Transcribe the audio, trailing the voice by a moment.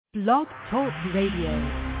Blog Talk Radio.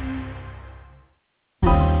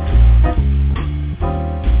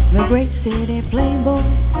 The great city playboys,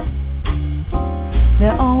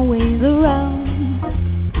 they're always around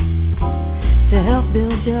to help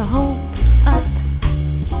build your hopes up,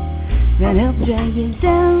 then help drag you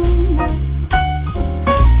down.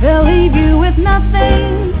 They'll leave you with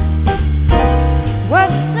nothing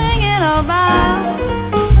worth singing about.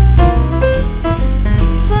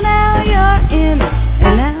 So now you're in it,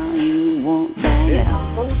 and now you won't back out.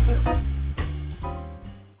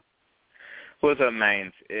 What's up,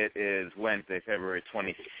 mains? It is Wednesday, February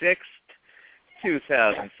 26th,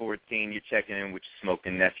 2014. You're checking in with your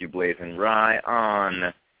smoking nephew, BlazinRy,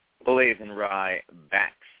 on BlazinRy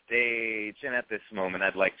Backstage. And at this moment,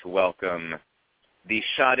 I'd like to welcome the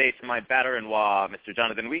Sade to my batter-in-law, Mr.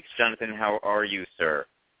 Jonathan Weeks. Jonathan, how are you, sir?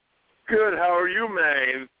 Good. How are you,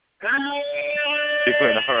 man?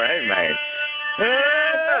 Doing all right, man.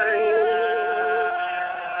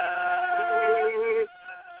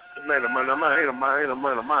 Can't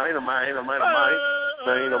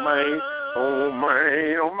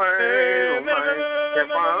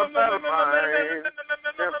find a better mind. I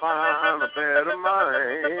can't find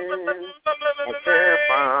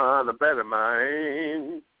a better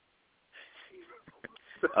mind.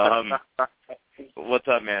 What's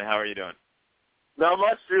up, man? How are you doing? Not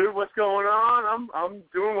much, dude. What's going on? I'm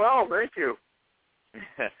doing well, thank you.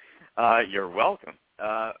 You're welcome.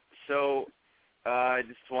 So I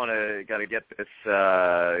just gotta get this.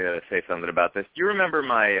 Gotta say something about this. Do you remember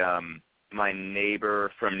my my neighbor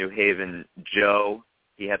from New Haven, Joe?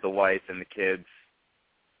 He had the wife and the kids.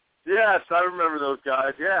 Yes, I remember those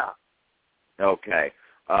guys. Yeah. Okay.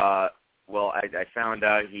 Well, I found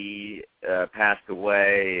out he passed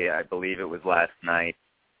away. I believe it was last night,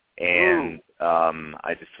 and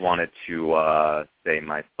I just wanted to say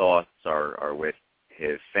my thoughts are with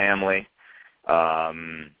his family.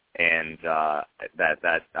 And that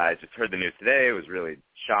I just heard the news today. It was really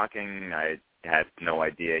shocking. I had no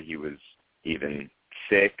idea he was even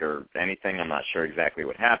sick or anything. I'm not sure exactly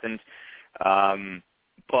what happened.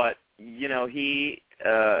 But, you know, he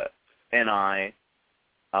and I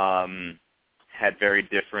had very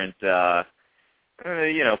different,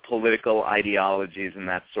 political ideologies and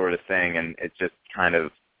that sort of thing, and it just kind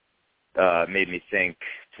of made me think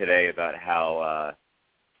today about how I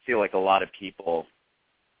feel like a lot of people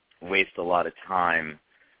waste a lot of time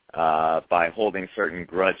by holding certain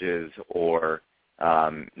grudges or,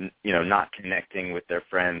 not connecting with their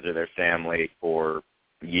friends or their family for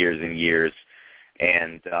years and years.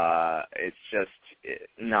 And it's just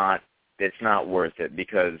not worth it,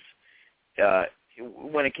 because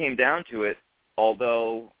when it came down to it,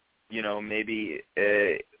 although, maybe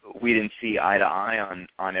we didn't see eye to eye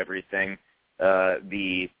on everything,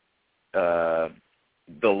 the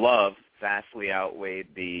love vastly outweighed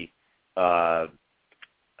the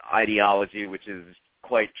ideology, which is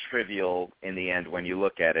quite trivial in the end when you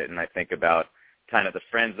look at it. And I think about kind of the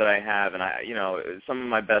friends that I have, and some of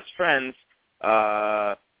my best friends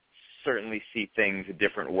certainly see things a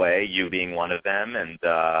different way, you being one of them, and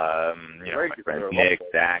my friends Nick,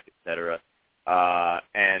 Zach, etc.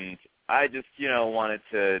 And I just wanted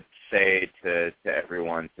to say to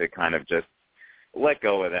everyone to kind of just let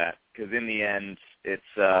go of that, because in the end it's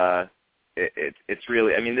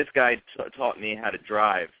really, this guy taught me how to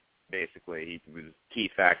drive. Basically, he was a key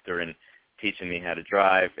factor in teaching me how to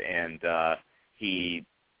drive, and he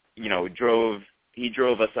drove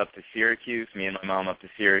us up to Syracuse, me and my mom up to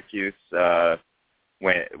Syracuse,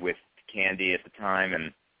 with Candy at the time,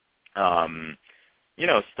 and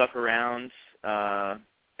stuck around,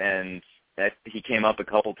 and he came up a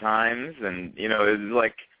couple times, and it was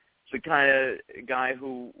like the kind of guy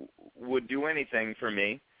who would do anything for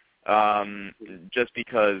me, just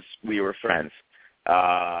because we were friends.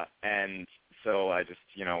 And so I just,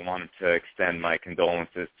 wanted to extend my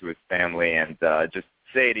condolences to his family, and just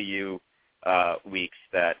say to you, Weeks,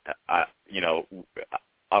 that,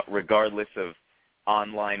 regardless of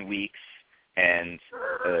online weeks and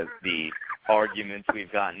the arguments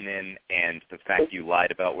we've gotten in, and the fact you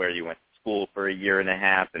lied about where you went to school for a year and a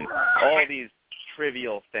half, and all these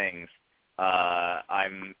trivial things,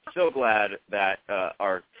 I'm so glad that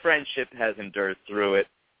our friendship has endured through it.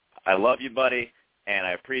 I love you, buddy, and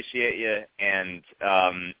I appreciate you, and,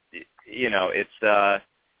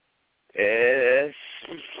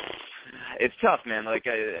 it's tough, man. Like,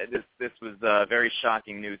 this was very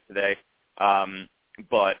shocking news today,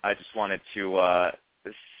 but I just wanted to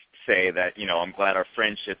say that, I'm glad our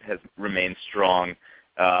friendship has remained strong,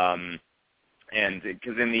 and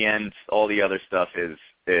because in the end, all the other stuff is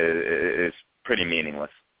pretty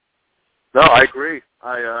meaningless. No, I agree.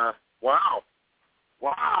 Wow.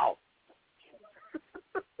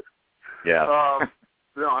 Yeah.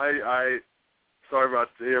 No, I sorry about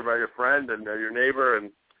to hear about your friend and your neighbor,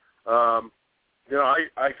 and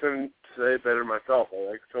I couldn't say it better myself.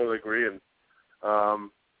 I totally agree, and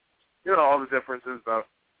all the differences about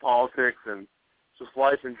politics and just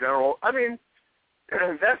life in general. I mean,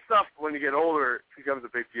 that stuff when you get older becomes a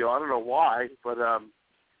big deal. I don't know why, but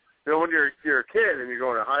when you're a kid and you're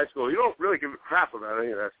going to high school, you don't really give a crap about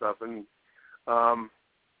any of that stuff, and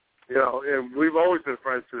and we've always been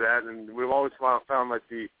friends through that, and we've always found like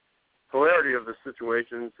the hilarity of the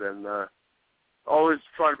situations, and always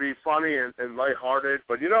try to be funny and lighthearted.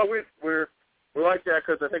 But we're like that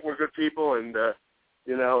because I think we're good people, and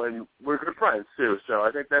and we're good friends too. So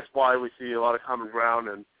I think that's why we see a lot of common ground,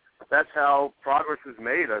 and that's how progress is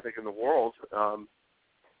made, I think, in the world. So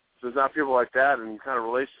there's not people like that and kind of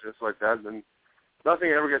relationships like that, then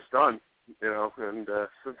nothing ever gets done, and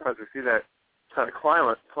sometimes we see that kind of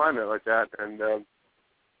climate like that, and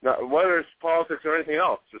whether it's politics or anything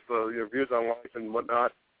else, just your views on life and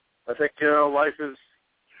whatnot. I think, life is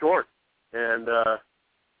short, and to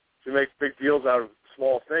make big deals out of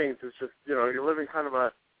small things, it's just, you're living kind of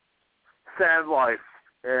a sad life,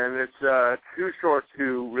 and it's too short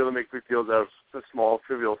to really make big deals out of such small,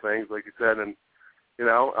 trivial things, like you said, and,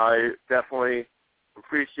 I definitely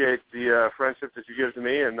appreciate the friendship that you give to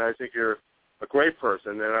me, and I think you're a great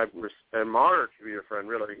person, and I'm honored to be your friend,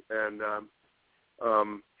 really, and I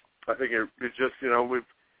think it just,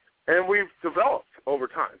 we've developed over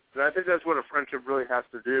time, and I think that's what a friendship really has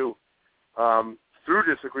to do, through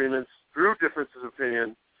disagreements, through differences of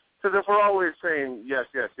opinion, because if we're always saying yes,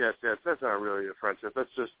 that's not really a friendship,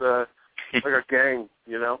 that's just like a gang,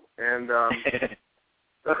 and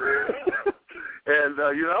and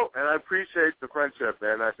I appreciate the friendship,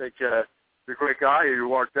 and I think you're a great guy.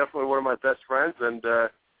 You are definitely one of my best friends, and we're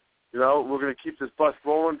going to keep this bus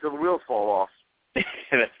rolling until the wheels fall off.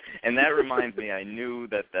 And that reminds me, I knew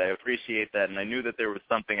that I appreciate that, and I knew that there was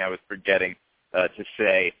something I was forgetting to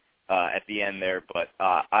say at the end there, but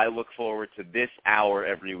I look forward to this hour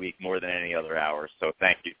every week more than any other hour, so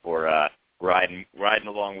thank you for riding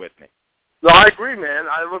along with me. No, I agree, man.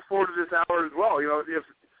 I look forward to this hour as well.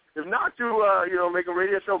 If not to, make a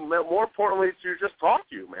radio show, more importantly, to just talk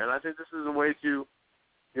to you, man. I think this is a way to,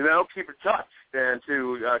 keep in touch and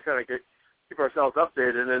to kind of keep ourselves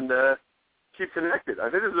updated and keep connected. I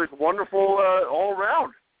think this is wonderful all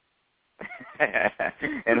around.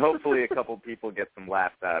 And hopefully a couple people get some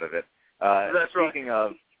laughs out of it. That's speaking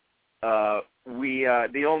right. of,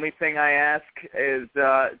 the only thing I ask is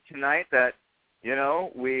tonight that,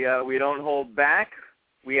 we don't hold back.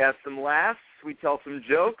 We have some laughs. We tell some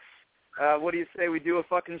jokes. What do you say we do a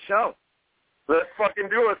fucking show? Let's fucking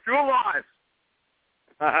do it. Do it live.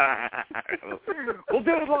 We'll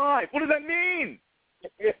do it live. What does that mean?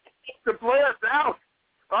 To play us out.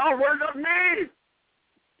 Oh, what does that mean?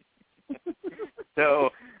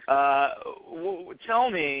 So,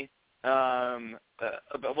 tell me,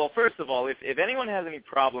 well, first of all, if anyone has any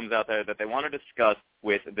problems out there that they want to discuss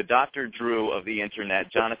with the Dr. Drew of the Internet,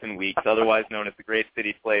 Jonathan Weeks, otherwise known as the Great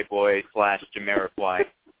City Playboy / Jamiroquai,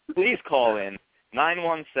 please call in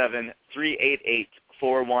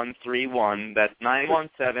 917-388-4131. That's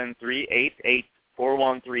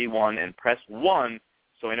 917-388-4131, and press 1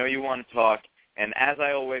 so I know you want to talk. And as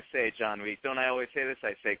I always say, John Weeks, don't I always say this?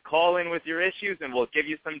 I say, call in with your issues and we'll give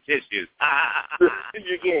you some tissues.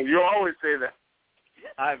 You always say that.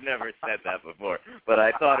 I've never said that before, but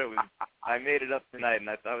I thought I made it up tonight, and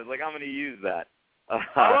I was like, I'm going to use that.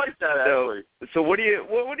 I like that, actually. So what are you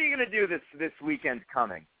going to do this weekend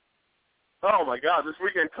coming? Oh, my God, this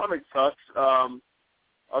weekend coming sucks. I'm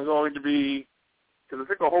going to be, because I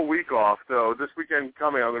took a whole week off, so this weekend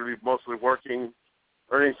coming I'm going to be mostly working,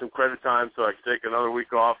 earning some credit time so I can take another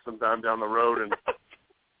week off sometime down the road. And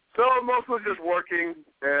so I'm mostly just working,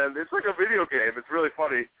 and it's like a video game. It's really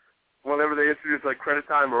funny. Whenever they introduce, like, credit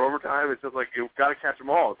time or overtime, it's just like you've got to catch them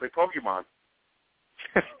all. It's like Pokemon.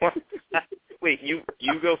 Wait, you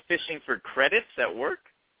go fishing for credits at work?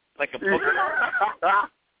 Like a Pokemon?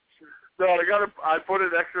 No, I put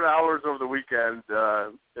in extra hours over the weekend,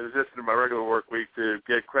 in addition to my regular work week, to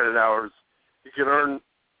get credit hours. You can earn,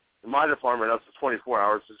 in my department, up to 24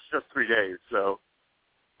 hours. It's just 3 days. So,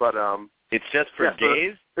 but it's just for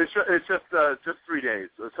days. It's just 3 days.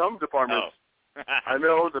 So some departments, I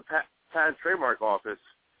know the Patent and Trademark Office,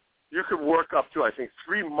 you could work up to, I think,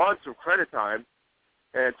 3 months of credit time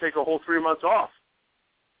and take a whole 3 months off.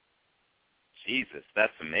 Jesus,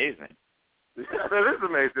 that's amazing. Yeah, that is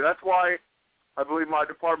amazing. That's why I believe my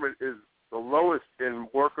department is the lowest in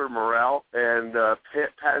worker morale, and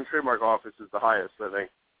Patent and Trademark Office is the highest, I think.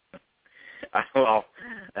 Well,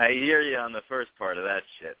 I hear you on the first part of that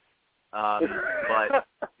shit. But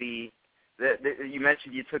you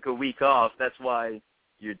mentioned you took a week off. That's why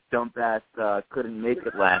your dump ass couldn't make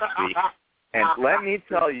it last week. And let me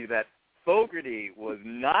tell you that Fogarty was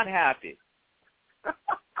not happy.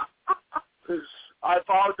 I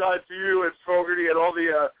apologize to you and Fogarty and all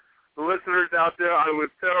the listeners out there. I was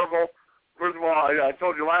terrible. First of all, I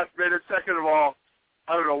told you last minute. Second of all,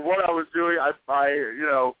 I don't know what I was doing.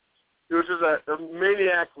 It was just a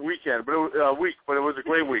maniac weekend, but it was week. But it was a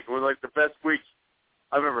great week. It was like the best week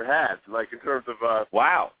I've ever had, like in terms of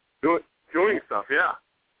wow, doing stuff. Yeah.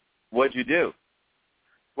 What'd you do?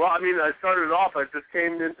 Well, I mean, I started off. I just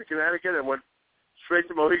came into Connecticut and went straight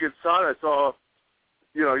to Mohegan Sun. I saw,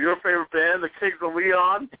 your favorite band, the Kings of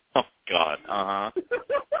Leon. Oh God,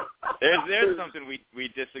 There's something we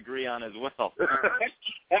disagree on as well.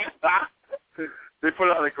 They put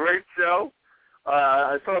on a great show.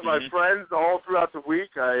 I saw my friends all throughout the week.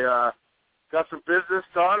 I got some business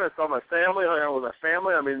done. I saw my family. I hung out with my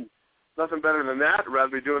family. I mean, nothing better than that. I'd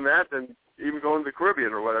rather be doing that than even going to the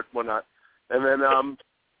Caribbean or whatnot. And then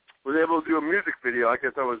was able to do a music video. I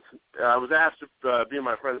guess I was asked to be in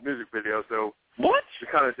my friend's music video. So what? We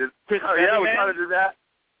kind of did. We kind of did that.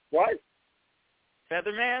 What?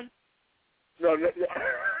 Featherman? No.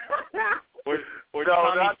 or no,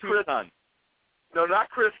 Tommy not Chris. No, not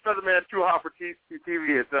Chris Featherman, too hot for TV.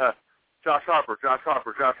 It's Josh Harper.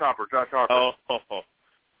 Oh,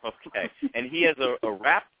 okay. And he has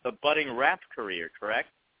a budding rap career, correct?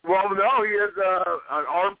 Well, no, he has an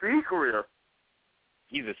R&B career.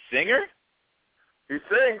 He's a singer? He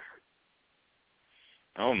sings.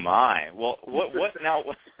 Oh, my. Well, what now?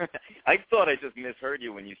 I thought I just misheard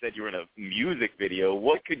you when you said you were in a music video.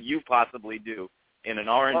 What could you possibly do in an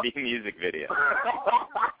R&B music video?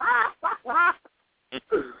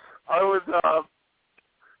 I was,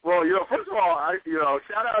 first of all,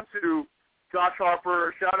 shout out to Josh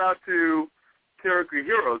Harper. Shout out to Cherokee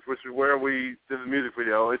Heroes, which is where we did the music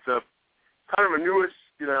video. It's a kind of a newish,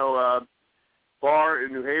 bar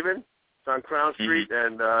in New Haven. It's on Crown Street,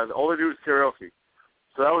 and all they do is karaoke.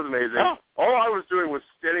 So that was amazing. Oh. All I was doing was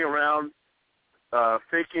standing around,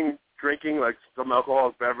 faking drinking like some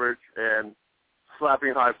alcoholic beverage, and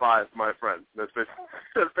slapping high fives to my friends. That's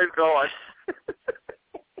basically all I.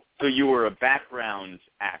 So you were a background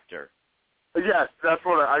actor. Yes, that's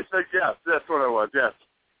what I said. Yes, that's what I was. Yes.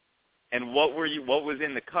 And what was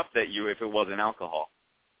in the cup that if it wasn't alcohol?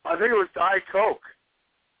 I think it was Diet Coke.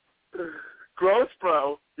 Gross,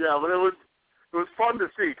 bro. Yeah, but it was fun to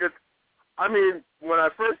see. Cause, I mean, when I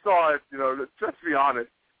first saw it, just to be honest,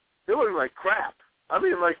 it looked like crap. I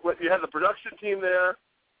mean, like you had the production team there,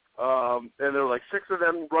 and there were like 6 of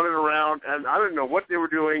them running around, and I didn't know what they were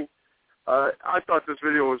doing. I thought this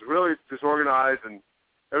video was really disorganized and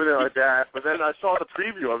everything like that. But then I saw the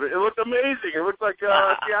preview of it. It looked amazing. It looked like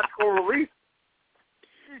a theatrical release.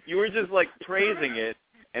 You were just like praising it,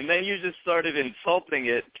 and then you just started insulting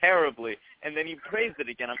it terribly, and then you praised it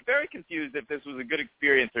again. I'm very confused if this was a good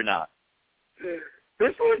experience or not.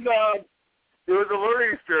 This was it was a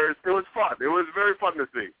learning experience. It was fun. It was very fun to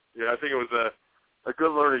see. Yeah, I think it was a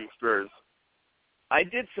good learning experience. I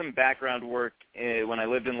did some background work when I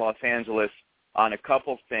lived in Los Angeles on a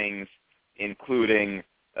couple things, including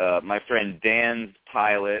my friend Dan's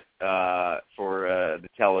pilot for the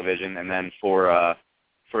television, and then for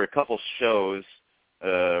a couple shows,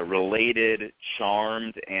 Related,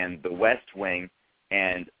 Charmed, and The West Wing.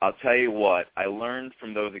 And I'll tell you what, I learned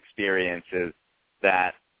from those experiences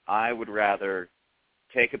that I would rather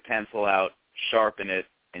take a pencil out, sharpen it,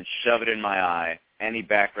 and shove it in my eye any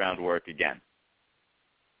background work again.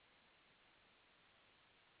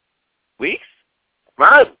 Weeks?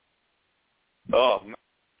 Man. Oh,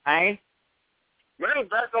 man. Man,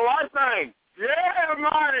 that's a lifeline. Yeah,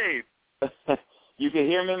 man. You can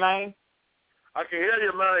hear me, man? I can hear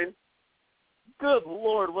you, man. Good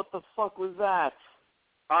Lord, what the fuck was that?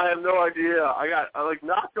 I have no idea. I got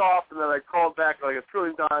knocked off, and then I called back like a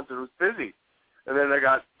trillion times, and it was busy. And then I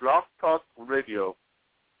got dropped talk radio.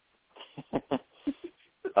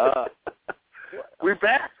 We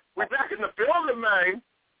back in the building, man.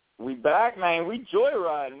 We back, man. We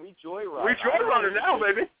joyriding. We joyriding now,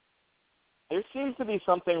 baby. There seems to be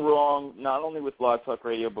something wrong, not only with Blog Talk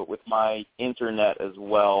Radio, but with my internet as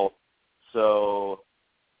well. So,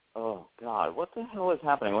 oh, God, what the hell is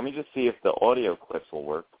happening? Let me just see if the audio clips will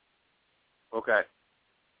work. Okay.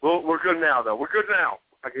 Well, we're good now, though. We're good now.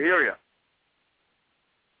 I can hear you.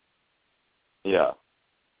 Yeah.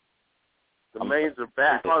 The mains are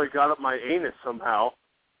back. Probably got up my anus somehow.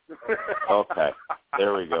 Okay,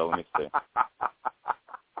 there we go. Let me see.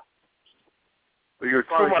 You're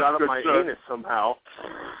probably got up my anus somehow.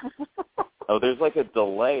 Oh, there's like a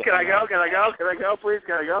delay. Can I go? Can I go? Can I go, please?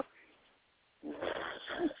 Can I go?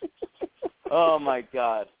 Oh, my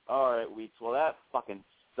God. All right, Weeks. Well, that fucking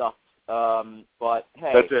sucked. But,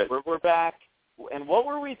 hey, that's it. We're back. And what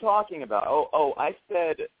were we talking about? Oh, I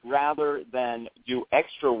said rather than do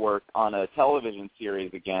extra work on a television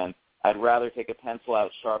series again, I'd rather take a pencil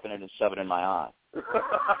out, sharpen it, and shove it in my eye.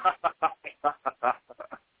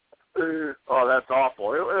 Oh, that's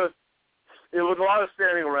awful. It was a lot of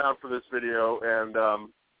standing around for this video, and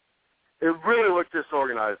it really looked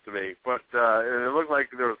disorganized to me. But it looked like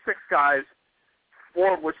there were 6 guys,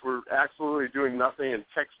 4 of which were absolutely doing nothing and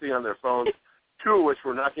texting on their phones, 2 of which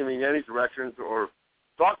were not giving any directions or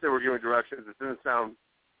thought they were giving directions. It didn't sound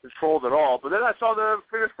controlled at all. But then I saw the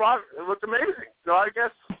finished product. It looked amazing. So I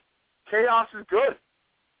guess chaos is good.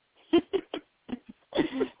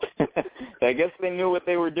 I guess they knew what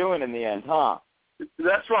they were doing in the end, huh?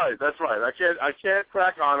 That's right. That's right. I can't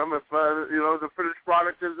crack on them if the finished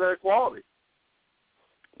product is quality.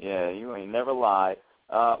 Yeah, you ain't never lie.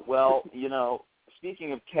 Well,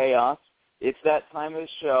 speaking of chaos, it's that time of the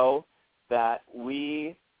show that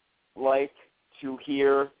we like to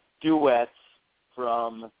hear duets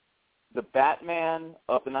from the Batman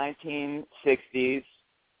of the 1960s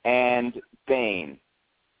and Bane.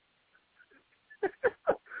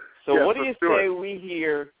 So yes, what do you say we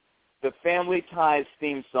hear the Family Ties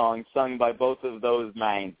theme song sung by both of those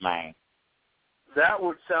man? That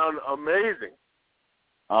would sound amazing.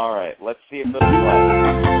 All right, let's see if it'll play.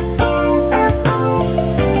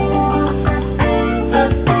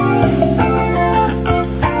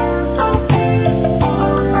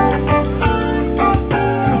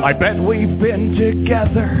 I bet we've been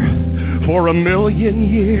together for 1,000,000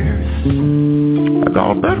 years. And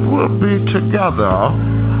I'll bet we'll be together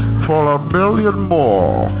for 1,000,000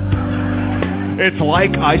 more. It's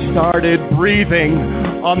like I started breathing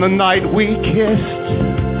on the night we kissed.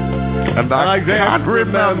 And I can't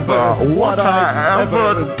remember what I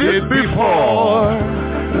ever did before.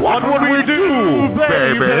 What would we do,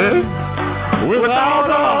 baby, without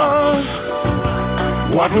us?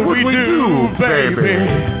 What would we do, baby,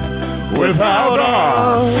 without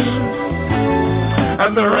us?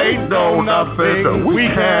 And there ain't nothing we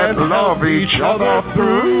can't love each other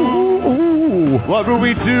through. What would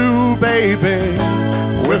we do, baby,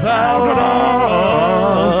 without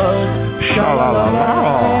us? Sha-la-la-la.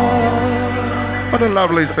 What a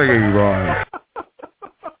lovely singing voice.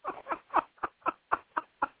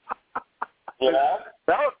 Yeah.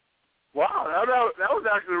 That was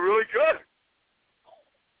actually really good.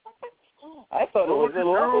 I thought it was a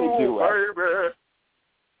lovely duet. Baby,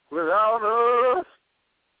 without us.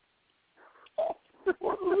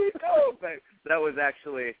 What do we do, baby? That was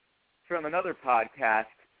actually from another podcast,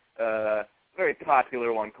 a very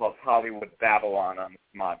popular one called Hollywood Babylon on the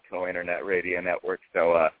Smodco Internet Radio Network,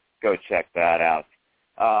 so go check that out.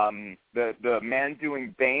 The man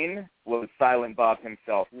doing Bane was Silent Bob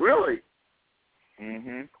himself. Really?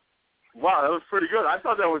 Mm-hmm. Wow, that was pretty good. I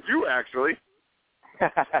thought that was you, actually.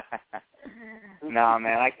 Nah,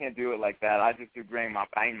 man, I can't do it like that. I just do Grandma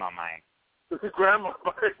Bane, my man. Grandma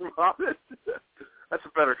Bane-Ma. That's a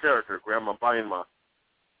better character, Grandma Bane-Ma.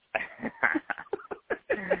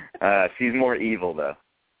 She's more evil, though.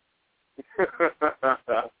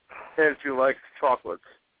 And she likes chocolates.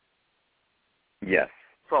 Yes.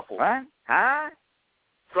 Truffles. What? Huh?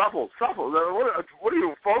 Truffles. What are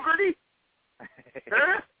you, Fogarty?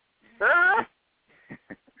 Huh?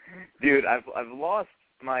 Dude, I've lost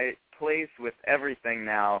my place with everything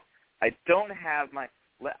now. I don't have my.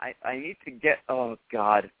 I need to get. Oh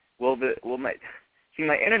God.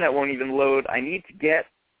 My internet won't even load. I need to get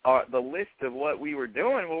the list of what we were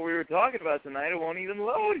doing, what we were talking about tonight. It won't even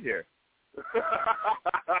load here.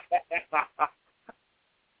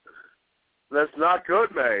 That's not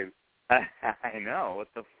good, man. I know. What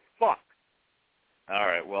the fuck? All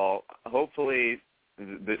right. Well, hopefully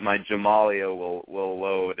my Jamalio will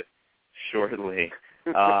load shortly.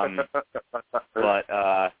 But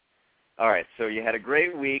all right. So you had a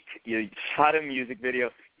great week. You shot a music video.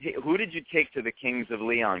 Who did you take to the Kings of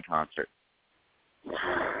Leon concert?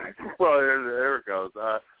 Well, there it goes.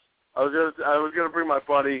 I was gonna bring my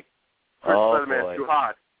buddy. Chris Spider-Man Too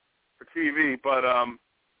Hot for TV, but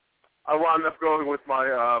I wound up going with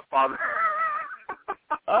my father.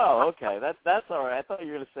 Oh, okay. That's all right. I thought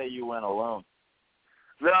you were gonna say you went alone.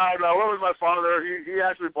 No, I went with my father. He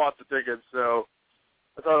actually bought the tickets, so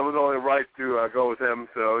I thought it was only right to go with him.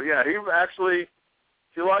 So yeah, he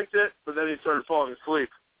liked it, but then he started falling asleep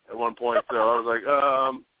at one point. So I was like,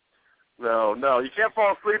 No. You can't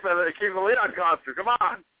fall asleep at a King of Leon concert. Come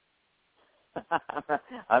on.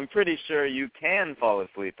 I'm pretty sure you can fall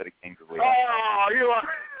asleep at a King of Leon. Oh, you are.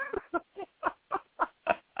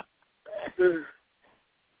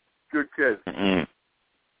 Good kid. Mm-mm.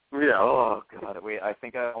 Yeah. Oh God! Wait, I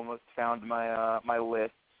think I almost found my my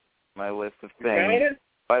list of things.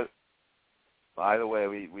 By the way,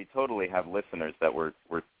 we totally have listeners that were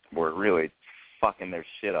really fucking their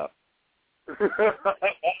shit up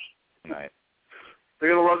tonight. They're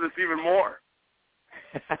gonna love this even more.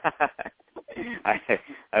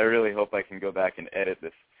 I really hope I can go back and edit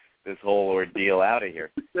this whole ordeal out of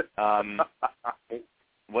here.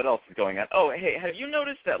 What else is going on? Oh, hey, have you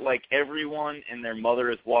noticed that like everyone and their mother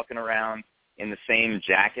is walking around in the same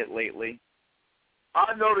jacket lately?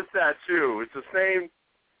 I noticed that too. It's the same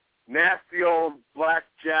nasty old black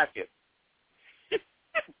jacket.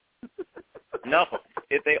 No,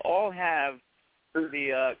 if they all have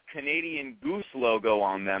the Canadian Goose logo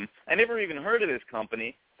on them. I never even heard of this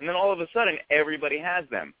company, and then all of a sudden everybody has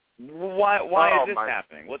them. Why is this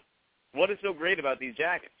happening? What is so great about these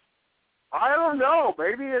jackets? I don't know.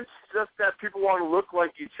 Maybe it's just that people want to look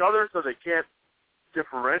like each other, so they can't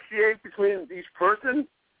differentiate between each person.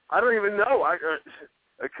 I don't even know.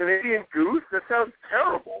 A Canadian Goose? That sounds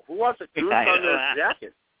terrible. Who wants a goose on their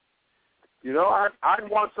jacket? You know, I'd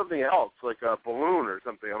want something else, like a balloon or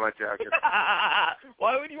something on my jacket.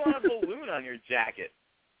 Why would you want a balloon on your jacket?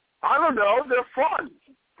 I don't know. They're fun.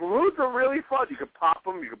 Balloons are really fun. You can pop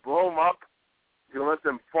them. You can blow them up. You can let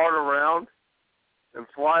them fart around and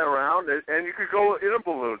fly around. And you could go in a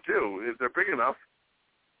balloon, too, if they're big enough.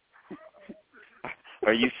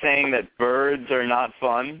 Are you saying that birds are not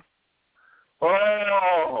fun?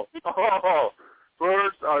 Oh,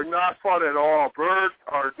 birds are not fun at all. Birds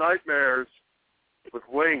are nightmares with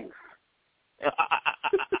wings. That's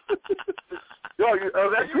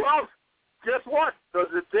wrong. Guess what?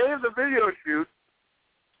 The day of the video shoot,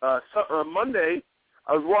 Monday,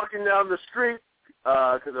 I was walking down the street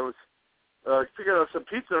because I was picking up some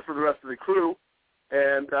pizza for the rest of the crew.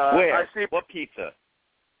 And Where? I see what pizza?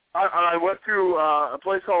 I went to a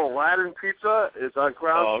place called Aladdin Pizza. It's on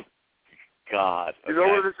Crown. Oh, God. You know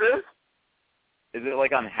where this is? Is it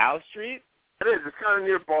like on House Street? It is. It's kind of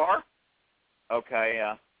near Bar. Okay,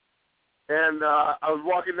 yeah. And I was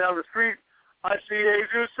walking down the street. I see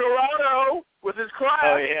Jesus Serrano with his class.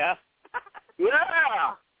 Oh, yeah?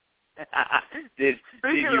 Yeah. Did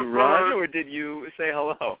you run or did you say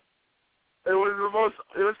hello? It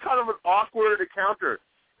was kind of an awkward encounter.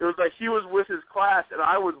 It was like he was with his class and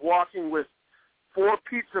I was walking with 4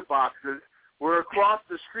 pizza boxes. We're across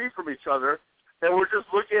the street from each other, and we're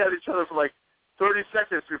just looking at each other for like 30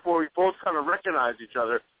 seconds before we both kind of recognize each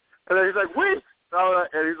other. And then he's like, wait!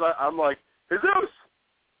 And he's like, I'm like, Jesus!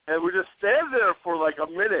 And we just stand there for like a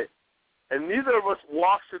minute, and neither of us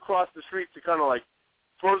walks across the street to kind of like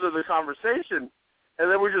further the conversation,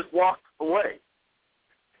 and then we just walked away.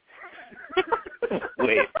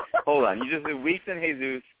 Wait, hold on. You just said Weeks and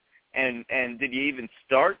Jesus, and did you even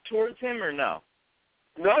start towards him or no?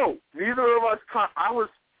 No, neither of us. I was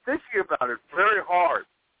thinking about it very hard,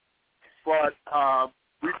 but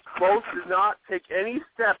we both did not take any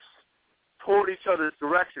steps toward each other's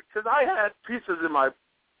direction because I had pizzas in my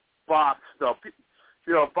box, box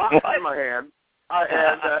in my hand,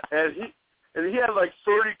 and he had like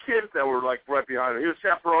 30 kids that were like right behind him. He was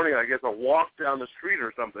chaperoning, I guess, a walk down the street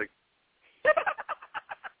or something.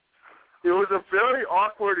 It was a very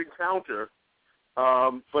awkward encounter.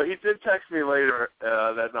 But he did text me later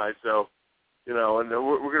that night, so, and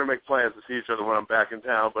we're going to make plans to see each other when I'm back in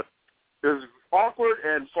town. But it was awkward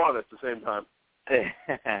and fun at the same time.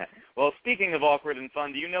 Well, speaking of awkward and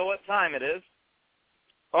fun, do you know what time it is?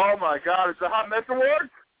 Oh, my God. It's the Hot Mess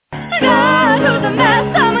Awards? God, who's a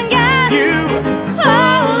mess? Come and get you.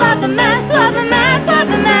 Oh, love the mess, love the mess, love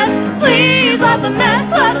the mess. Please, love the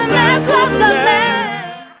mess, love the mess, love the mess.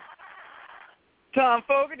 Thom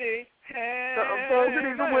Fogarty. Hey, Thom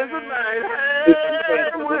Fogarty's a wizard, man.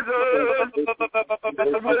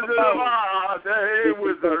 Hey,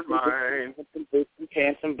 wizard mine.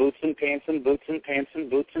 Pants and boots and pants and boots and pants and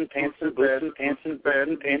boots and pants and boots and pants and boots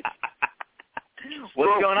and pants.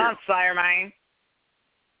 What's going on, sire mine?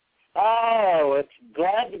 Oh, it's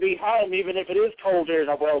glad to be home, even if it is colder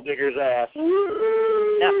than a well digger's ass.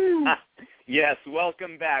 Yes,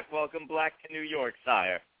 welcome back. Welcome back to New York,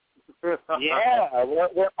 sire. Yeah,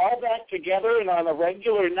 we're all back together and on a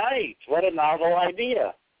regular night. What a novel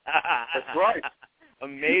idea. That's right.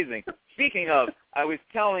 Amazing. Speaking of, I was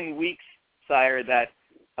telling Weeks, sire, that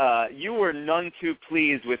you were none too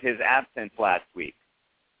pleased with his absence last week.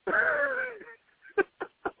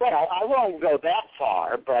 Well, I won't go that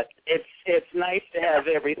far, but it's nice to have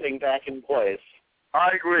everything back in place. I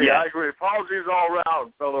agree. Yeah. I agree. Apologies all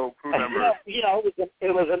around, fellow crew members. You know,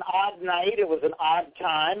 it was an odd night. It was an odd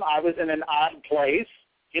time. I was in an odd place.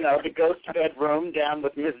 You know, the ghost bedroom down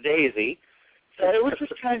with Miss Daisy. So it was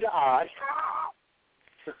just kind of odd.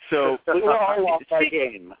 So we were all off our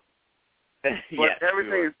game. But yes,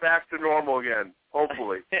 everything is back to normal again,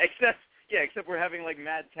 hopefully. Except we're having like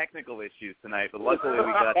mad technical issues tonight, but luckily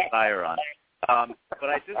we got Sire on. But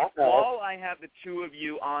I just, while I have the two of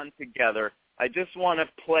you on together, I just want to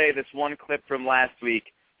play this one clip from last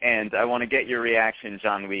week, and I want to get your reaction,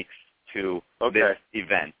 John Weeks, to this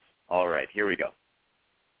event. All right, here we go.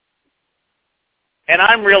 And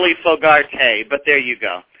I'm really Fogarty, but there you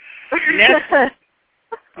go.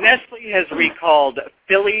 Nestle has recalled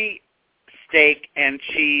Philly steak and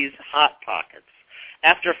cheese Hot Pockets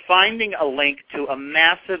after finding a link to a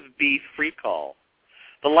massive beef recall.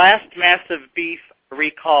 The last massive beef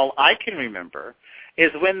recall I can remember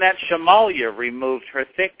is when that Shamalia removed her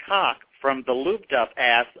thick cock from the lubed-up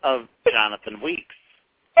ass of Jonathan Weeks.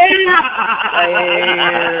 You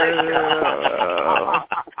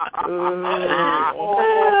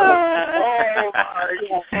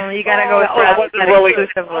gotta go with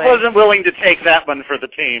I wasn't willing to take that one for the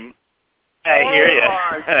team. I hear you.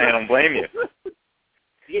 I don't blame you.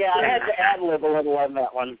 Yeah, I had to ad-lib a little on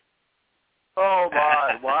that one. Oh,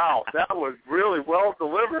 my. Wow. That was really well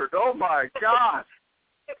delivered. Oh, my gosh.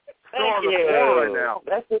 Thank you. Right now.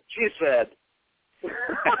 That's what she said.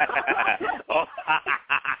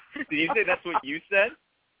 Did you say that's what you said?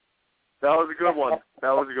 That was a good one. I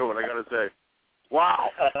got to say.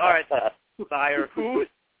 Wow. All right, Sire,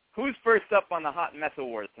 who's first up on the Hot Mess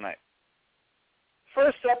Awards tonight?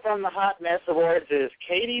 First up on the Hot Mess Awards is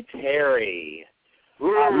Katy Perry.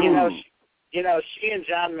 You know, she and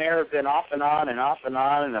John Mayer have been off and on,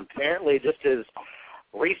 and apparently just as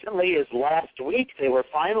recently as last week they were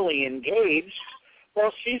finally engaged.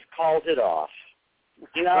 Well, she's called it off.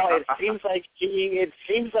 You know, it seems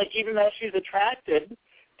like even though she's attracted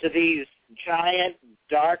to these giant,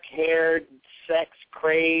 dark-haired,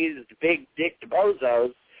 sex-crazed, big-dicked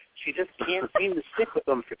bozos, she just can't seem to stick with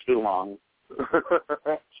them for too long.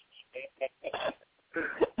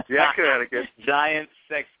 Yeah, Connecticut. Giant,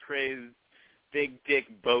 sex-crazed, big-dick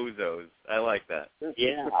bozos. I like that.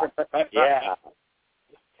 Yeah, yeah.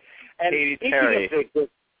 And Katy Perry.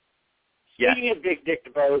 Speaking of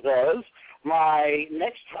big-dick bozos, my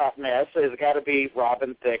next hot mess has got to be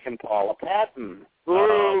Robin Thicke and Paula Patton,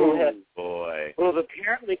 who have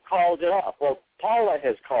apparently called it off. Well, Paula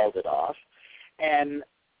has called it off, and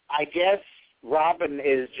I guess Robin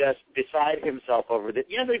is just beside himself over this.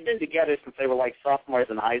 You know, they've been together since they were like sophomores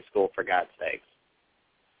in high school, for God's sakes.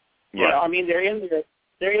 Yeah. You know, I mean, they're in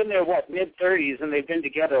their mid-30s, and they've been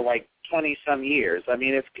together like 20-some years. I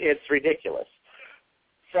mean, it's ridiculous.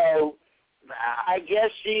 So I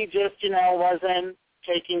guess she just, wasn't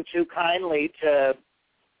taking too kindly to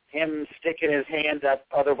him sticking his hand up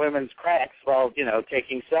other women's cracks while,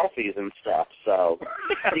 taking selfies and stuff. So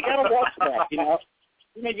you got to watch that,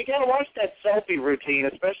 you got to watch that selfie routine,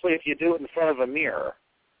 especially if you do it in front of a mirror.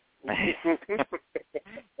 You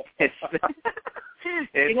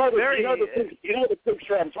know the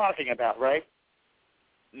picture I'm talking about, right?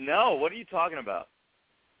 No, what are you talking about?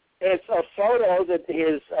 It's a photo that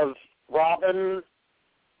is of Robin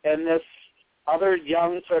and this other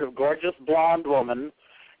young, sort of gorgeous blonde woman,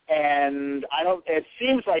 and it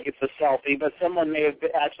seems like it's a selfie, but someone may have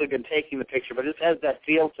actually been taking the picture, but it has that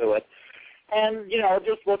feel to it. And, it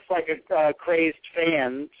just looks like a crazed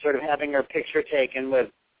fan sort of having her picture taken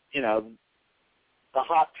with, the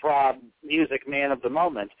hot throb music man of the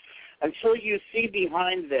moment, until you see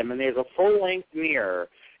behind them, and there's a full-length mirror,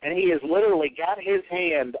 and he has literally got his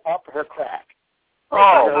hand up her crack.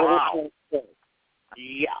 Oh, wow.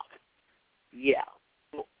 Yeah. Yeah.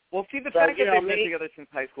 Well, see, the fact that they've been together since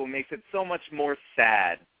high school makes it so much more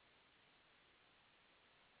sad.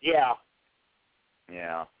 Yeah.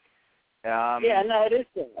 Yeah. No, it is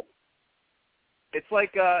sad. It's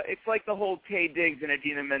like the whole Tay Diggs and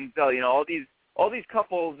Idina Menzel. All these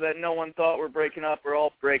couples that no one thought were breaking up are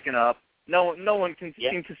all breaking up. No one can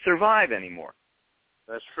seem to survive anymore.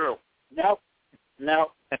 That's true. No.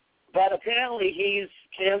 But apparently he's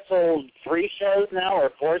canceled 3 shows now, or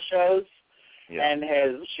 4 shows, and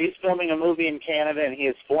she's filming a movie in Canada, and he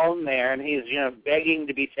has flown there, and he's begging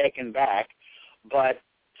to be taken back. But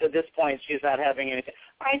to this point, she's not having anything.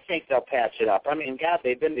 I think they'll patch it up. I mean, God,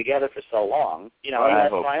 they've been together for so long.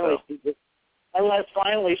 Unless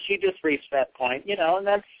finally she just reached that point,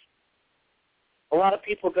 and a lot of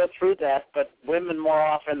people go through that, but women more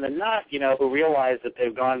often than not, who realize that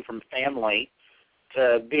they've gone from family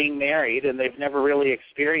to being married and they've never really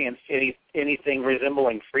experienced anything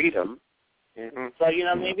resembling freedom. Mm-hmm.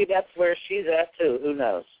 So, maybe that's where she's at, too. Who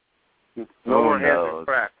knows? No more hands are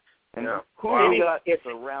cracked. And yeah. who do you got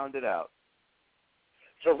to round it out?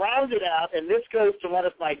 To round it out, and this goes to one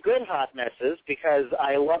of my good hot messes because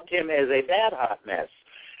I loved him as a bad hot mess,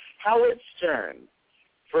 Howard Stern.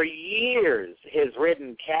 For years has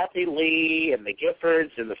written Kathy Lee and the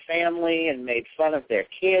Giffords and the family and made fun of their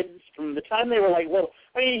kids from the time they were like little.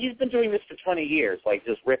 He's been doing this for 20 years, like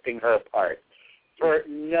just ripping her apart for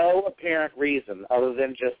no apparent reason other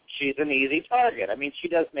than just she's an easy target. She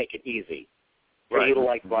does make it easy for you to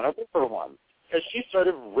like one of her one because she's sort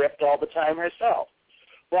of ripped all the time herself.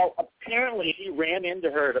 Well, apparently he ran into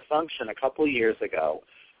her at a function a couple years ago,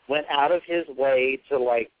 went out of his way to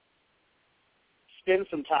like spend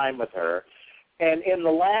some time with her, and in the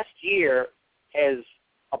last year has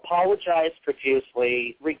apologized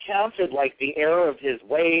profusely, recounted like the error of his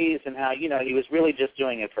ways and how, he was really just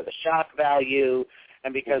doing it for the shock value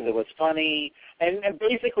and because it was funny, and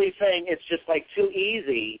basically saying it's just like too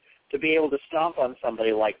easy to be able to stomp on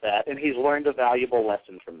somebody like that, and he's learned a valuable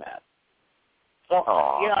lesson from that. So,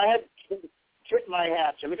 I had to tip my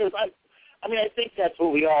hat to him because I think that's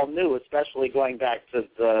what we all knew, especially going back to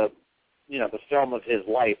the film of his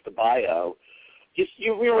life, the bio.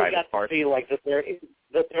 You really got to feel like that there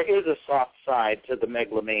is a soft side to the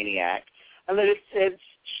megalomaniac, and that it's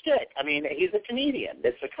shtick. He's a comedian.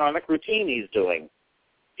 It's a comic routine he's doing,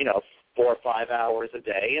 4 or 5 hours a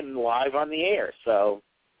day and live on the air. So,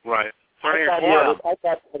 right. I thought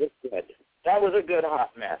that was good. That was a good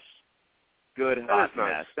hot mess. Good hot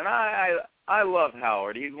mess. And I love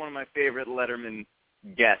Howard. He's one of my favorite Letterman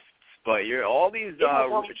guests. But all these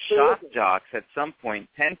shock jocks at some point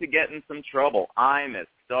tend to get in some trouble. I'm a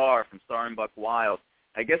Star from Star and Buck Wild.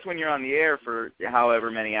 I guess when you're on the air for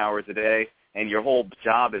however many hours a day and your whole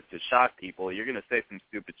job is to shock people, you're going to say some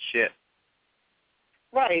stupid shit.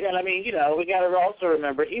 Right, and we got to also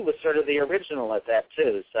remember he was sort of the original at that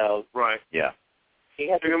too. So right, yeah, he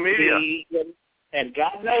had to be, and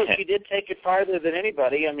God knows he did take it farther than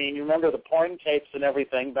anybody. You remember the porn tapes and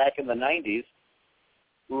everything back in the 90s.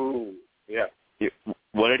 Ooh, yeah.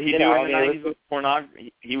 What did he do in the 90s with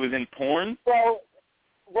pornography? He was in porn? Well,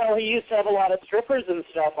 he used to have a lot of strippers and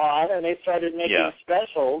stuff on, and they started making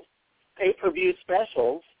specials, pay-per-view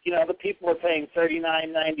specials. The people were paying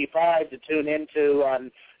 $39.95 to tune into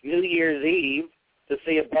on New Year's Eve to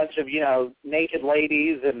see a bunch of, naked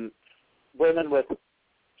ladies and women with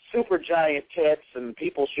super giant tits and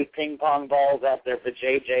people shoot ping pong balls at their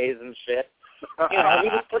vajayjays and shit. He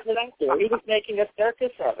was putting it out there. He was making a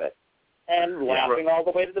circus of it and laughing all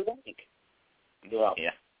the way to the bank.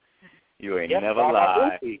 Yeah. You ain't never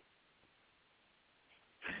lie.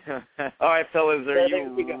 All right, fellas, are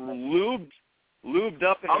you lubed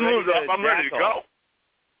up? And I'm lubed up. I'm ready to go.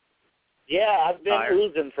 Yeah, I've been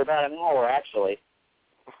oozing for about an hour, actually.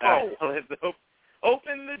 All right, let's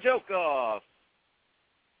open the joke off.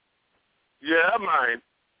 Yeah, mine.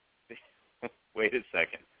 Wait a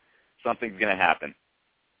second. Something's going to happen,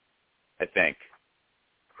 I think.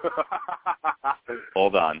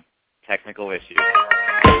 Hold on. Technical issue.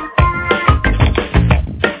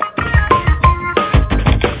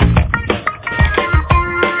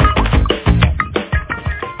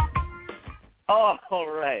 All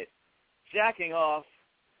right. Jacking off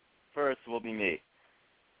first will be me.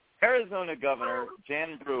 Arizona Governor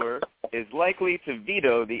Jan Brewer is likely to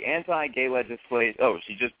veto the anti-gay legislation. Oh,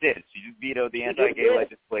 she just did. She just vetoed the anti-gay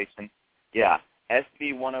legislation. Yeah,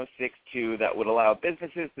 SB 1062 that would allow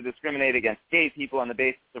businesses to discriminate against gay people on the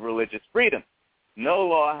basis of religious freedom. No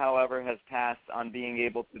law, however, has passed on being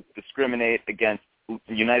able to discriminate against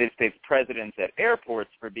United States presidents at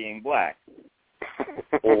airports for being black.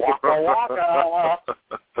 Waka waka.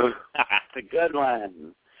 That's a good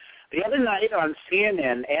one. The other night on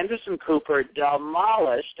CNN, Anderson Cooper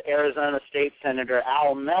demolished Arizona State Senator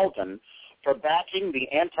Al Melvin for backing the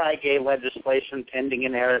anti-gay legislation pending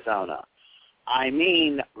in Arizona. I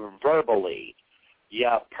mean verbally.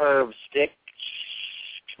 Ya perv stick.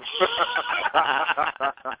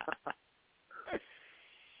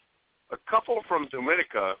 A couple from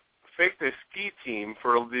Dominica faked a ski team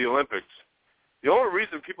for the Olympics. The only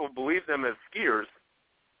reason people believed them as skiers,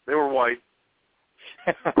 they were white.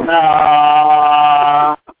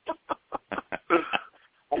 A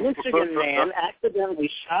Michigan man accidentally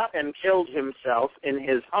shot and killed himself in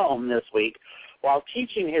his home this week while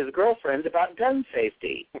teaching his girlfriend about gun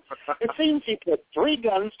safety. It seems he put 3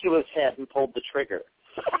 guns to his head and pulled the trigger.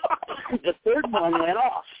 The third one went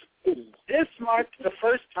off. This marked the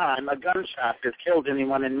first time a gunshot has killed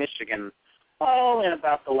anyone in Michigan, all in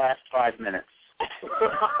about the last 5 minutes.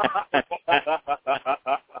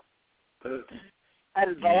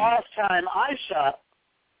 And the last time I shot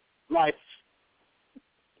my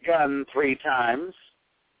gun 3 times,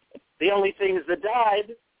 the only things that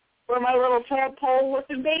died were my little tadpole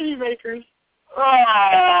looking baby makers.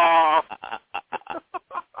 Oh!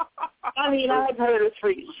 I mean, I've heard it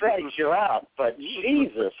 3 strikes you're out, but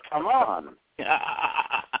Jesus, come on.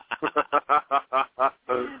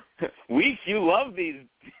 Weeks, you love these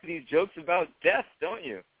jokes about death, don't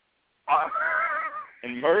you?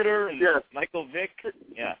 And murder and yes. Michael Vick.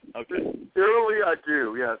 Yeah, okay. Generally, I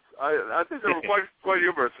do. Yes, I think they were quite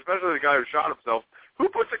humorous, especially the guy who shot himself. Who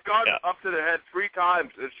puts a gun up to the head 3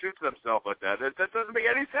 times and shoots themselves like that? That doesn't make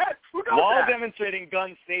any sense. Who does While that? demonstrating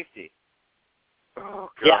gun safety. Oh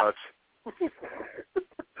God. Yeah.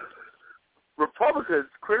 Republicans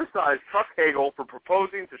criticized Chuck Hagel for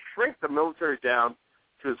proposing to shrink the military down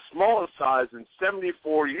to its smallest size in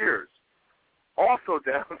 74 years. Also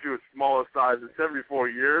down to its smallest size in 74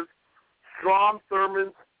 years, Strom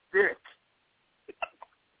Thurmond's dick.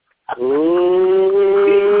 Ooh.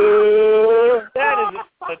 That is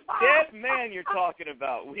a dead man you're talking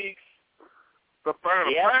about, Weeks.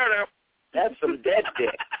 Yeah, that's some dead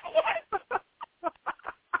dick.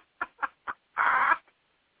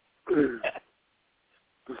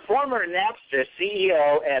 Former Napster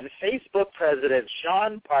CEO and Facebook President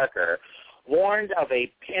Sean Parker warned of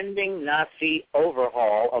a pending Nazi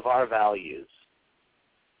overhaul of our values.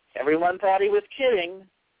 Everyone thought he was kidding,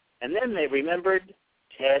 and then they remembered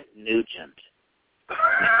Ted Nugent.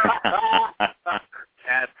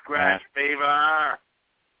 Cat scratch fever.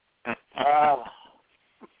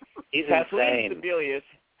 He's Kathleen insane. Sebelius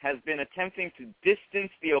has been attempting to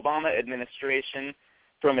distance the Obama administration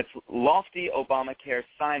from its lofty Obamacare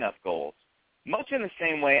sign-up goals, much in the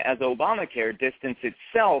same way as Obamacare distanced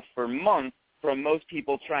itself for months from most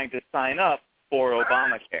people trying to sign up for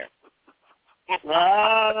Obamacare. I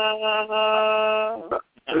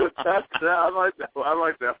like that one. I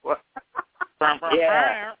like that one.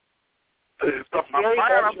 Yeah.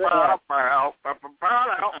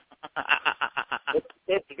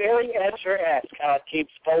 It's very Escher-esque how it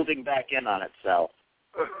keeps folding back in on itself.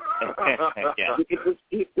 Yeah. You can just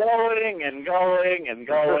keep going and going and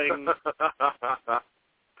going.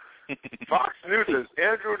 Fox News'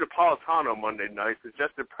 Andrew Napolitano Monday night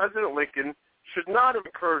suggested President Lincoln should not have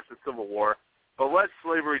encouraged the Civil War, but let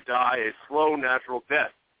slavery die a slow, natural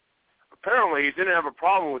death. Apparently, he didn't have a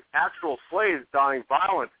problem with actual slaves dying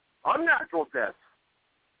violent, unnatural deaths.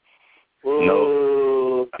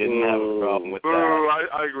 No, didn't have a problem with Boo, that.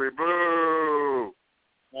 I agree. Boo.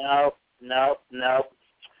 No.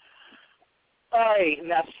 All right,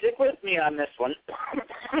 now stick with me on this one.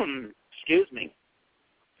 Excuse me.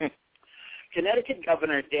 Connecticut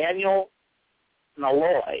Governor Daniel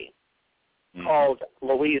Malloy called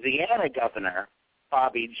Louisiana Governor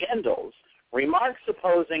Bobby Jindals remarks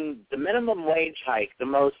opposing the minimum wage hike the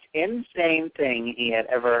most insane thing he had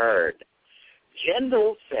ever heard.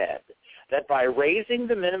 Jindals said that by raising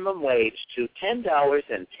the minimum wage to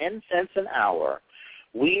 $10.10 an hour,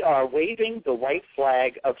 we are waving the white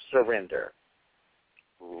flag of surrender.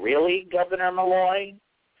 Really, Governor Malloy?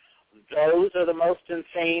 Those are the most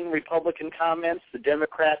insane Republican comments the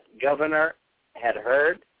Democrat governor had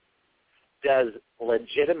heard? Does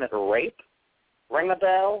legitimate rape ring a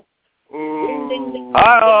bell? Ding, ding, ding.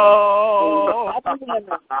 Oh!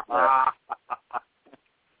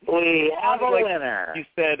 We have a winner. You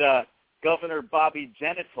said Governor Bobby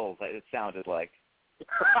Genitals, it sounded like.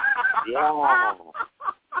 Yeah.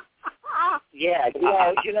 Yeah,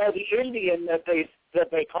 you know the Indian that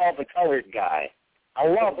they call the colored guy. I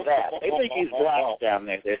love that. They think he's black down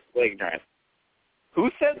there. They're so ignorant. Who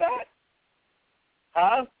said that?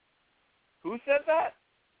 Huh? Who said that?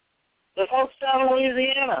 The folks down in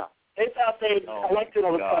Louisiana. They thought they'd elected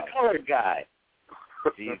a colored guy.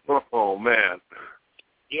 Oh, man.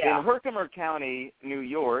 Yeah. In Herkimer County, New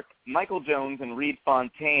York, Michael Jones and Reed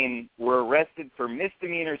Fontaine were arrested for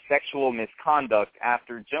misdemeanor sexual misconduct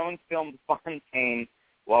after Jones filmed Fontaine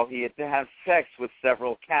while he had to have sex with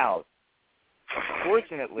several cows.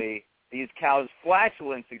 Fortunately, these cows'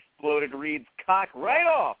 flatulence exploded Reed's cock right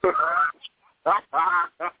off.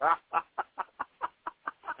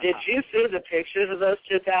 Did you see the pictures of those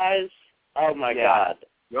two guys? Oh, my God.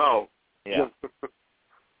 No. Yeah.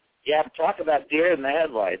 Yeah, talk about deer in the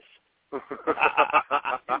headlights.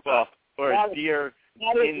 Well, or a deer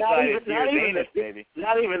inside a deer's anus, maybe.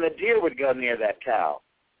 Not even the deer would go near that cow.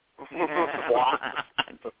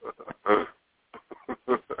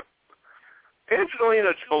 In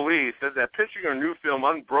Angelina Jolie said that pitching her new film,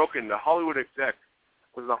 Unbroken, to Hollywood execs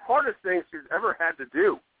was the hardest thing she's ever had to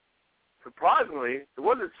do. Surprisingly, it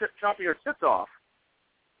wasn't chopping her tits off.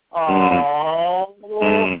 Oh.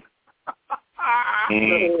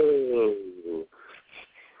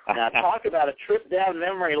 Now, talk about a trip down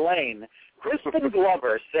memory lane. Crispin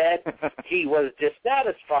Glover said he was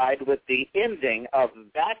dissatisfied with the ending of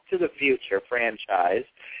Back to the Future franchise,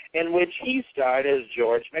 in which he starred as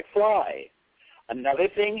George McFly. Another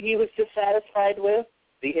thing he was dissatisfied with,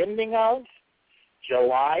 the ending of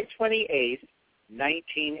July 28th,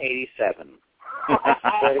 1987.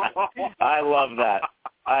 I love that.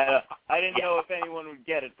 I didn't know if anyone would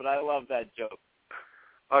get it, but I love that joke.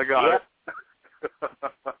 I got it.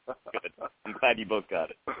 Good. I'm glad you both got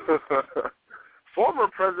it. Former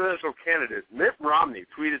presidential candidate Mitt Romney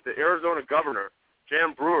tweeted to Arizona Governor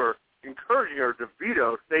Jan Brewer encouraging her to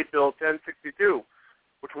veto State Bill 1062,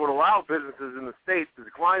 which would allow businesses in the state to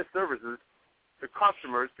decline services to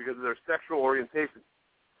customers because of their sexual orientation.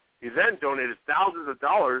 He then donated thousands of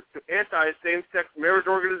dollars to anti-same-sex marriage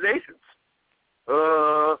organizations.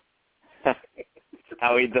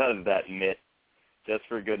 How he does that, Mitt, just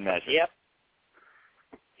for good measure. Yep.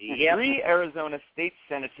 3 Arizona state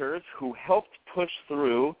senators who helped push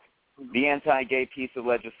through the anti-gay piece of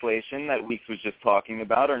legislation that Weeks was just talking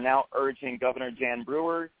about are now urging Governor Jan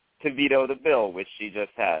Brewer to veto the bill, which she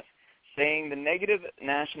just has, saying the negative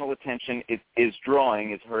national attention it is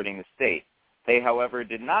drawing is hurting the state. They, however,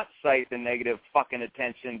 did not cite the negative fucking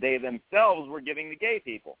attention they themselves were giving the gay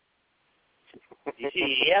people.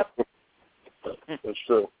 Yep. That's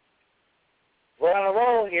true. We're on a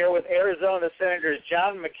roll here with Arizona Senators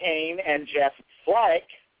John McCain and Jeff Flake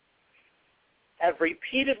have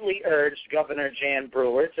repeatedly urged Governor Jan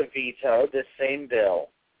Brewer to veto this same bill.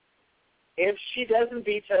 If she doesn't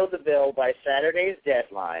veto the bill by Saturday's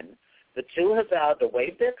deadline, the two have vowed to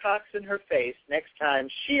wave their cocks in her face next time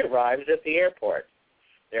she arrives at the airport.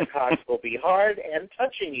 Their cocks will be hard and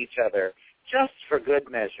touching each other, just for good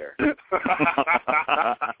measure.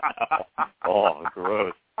 Oh,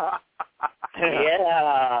 gross.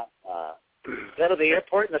 Yeah. Go to the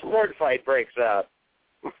airport and a sword fight breaks out.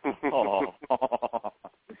 Oh.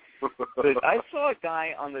 I saw a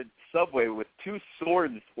guy on the subway with 2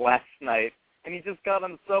 swords last night, and he just got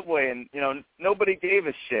on the subway, and nobody gave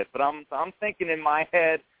a shit. But I'm thinking in my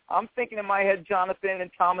head, Jonathan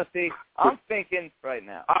and Thomasy, I'm thinking right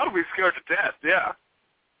now. I would be scared to death. Yeah.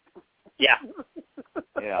 Yeah.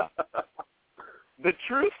 Yeah. The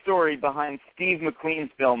true story behind Steve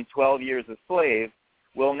McQueen's film 12 Years a Slave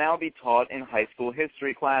will now be taught in high school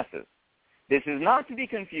history classes. This is not to be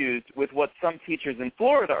confused with what some teachers in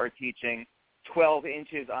Florida are teaching, 12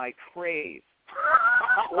 Inches I Crave.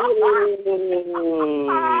 That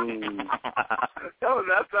was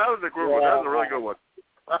a good one. That was a really good one.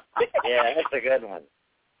 Yeah, that's a good one.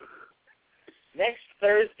 Next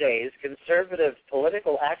Thursday's Conservative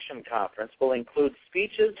Political Action Conference will include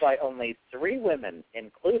speeches by only 3 women,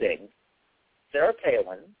 including Sarah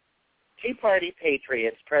Palin, Tea Party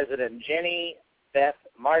Patriots President Jenny Beth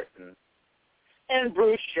Martin, and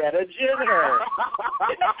Bruschetta Jenner.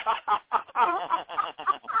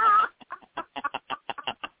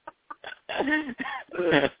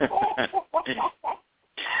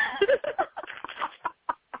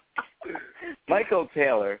 Michael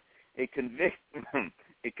Taylor, a convicted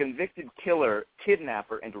killer,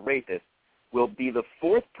 kidnapper, and rapist, will be the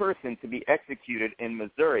 4th person to be executed in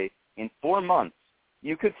Missouri in 4 months.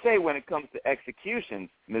 You could say when it comes to executions,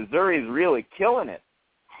 Missouri's really killing it.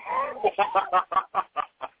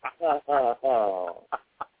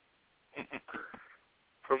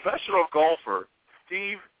 Professional golfer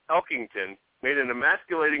Steve Elkington made an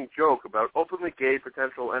emasculating joke about openly gay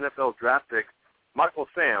potential NFL draft pick Michael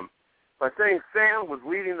Sam by saying Sam was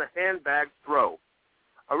leading the handbag throw.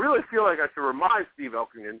 I really feel like I should remind Steve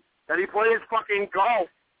Elkington that he plays fucking golf.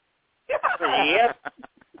 Yep.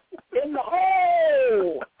 In the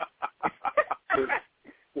hole!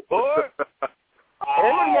 Or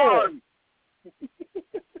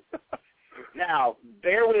Now,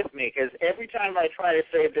 bear with me, because every time I try to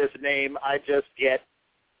say this name, I just get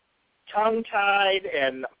tongue-tied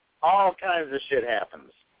and all kinds of shit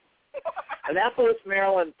happens. Annapolis,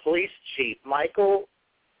 Maryland Police Chief Michael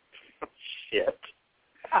Poop.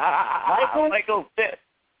 Why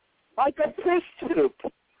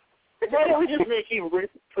don't we just make him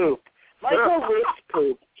Rick Poop? Michael Rick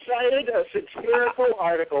Poop cited a satirical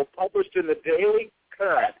article published in the Daily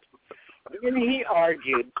Current when he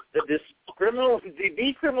argued the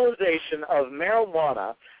decriminalization of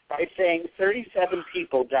marijuana by saying 37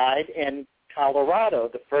 people died in Colorado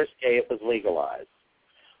the first day it was legalized.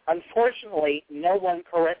 Unfortunately, no one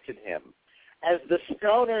corrected him. As the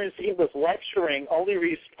stoners he was lecturing only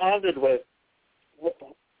responded with, "What?"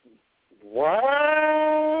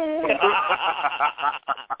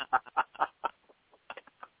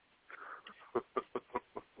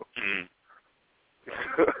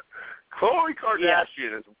 Khloe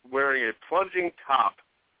Kardashian is wearing a plunging top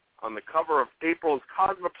on the cover of April's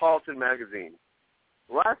Cosmopolitan magazine.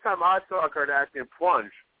 The last time I saw a Kardashian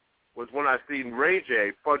plunge was when I seen Ray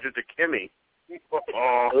J plunge into Kimmy.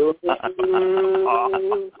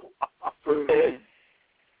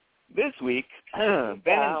 This week,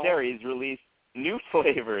 Ben & Jerry's released new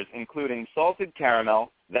flavors, including salted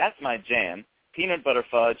caramel, That's My Jam, peanut butter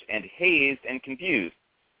fudge, and hazed and confused.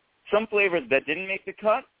 Some flavors that didn't make the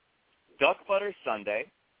cut: duck butter sundae,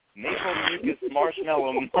 maple mucus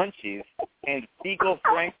marshmallow munchies, and Beagle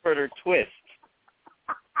Frankfurter twist.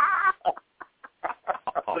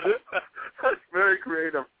 That's very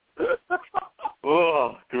creative.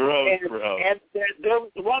 Oh, gross, gross. And there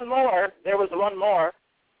was one more.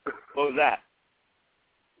 What was that?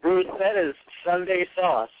 Brucetta's Sunday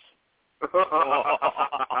sauce.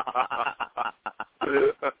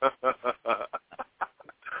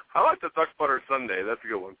 I like the duck butter sundae. That's a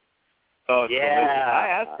good one. Oh, yeah. I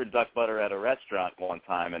asked for duck butter at a restaurant one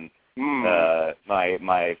time, and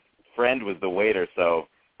my friend was the waiter, so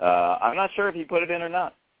I'm not sure if he put it in or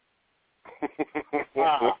not.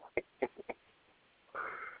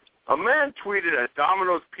 A man tweeted at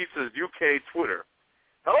Domino's Pizza's UK Twitter,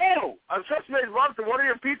 "Hello, I've just made love to one of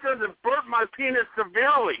your pizzas and burnt my penis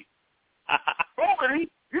severely." Fogarty,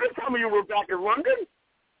 you didn't tell me you were back in London.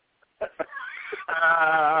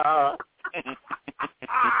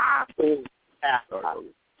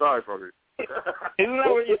 Sorry, Fogarty. Isn't that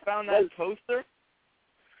where you found that toaster?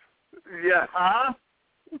 Yeah. Huh?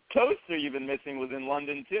 The toaster you've been missing was in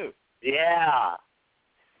London, too. Yeah.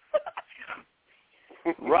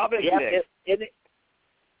 Robin Thicke.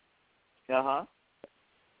 Uh-huh.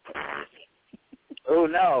 Oh,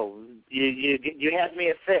 no. You had me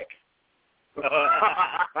at thick.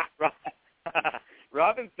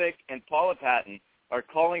 Robin Thicke and Paula Patton are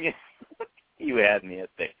calling it you had me at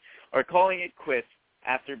Thicke, are calling it quits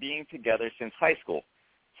after being together since high school.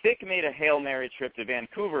 Thicke made a Hail Mary trip to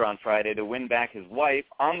Vancouver on Friday to win back his wife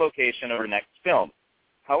on location of her next film.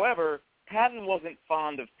 However, Patton wasn't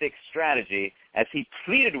fond of Thicke's strategy, as he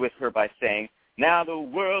pleaded with her by saying, "Now the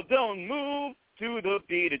world don't move to the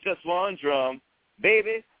beat of just one drum.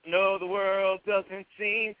 Baby, no, the world doesn't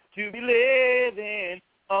seem to be living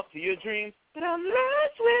up to your dreams, but I'm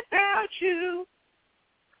lost without you."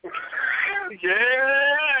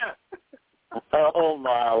 Yeah! Oh,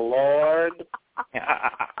 my Lord.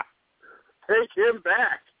 Take him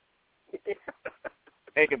back.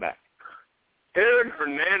 Take it back. Aaron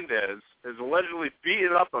Hernandez is allegedly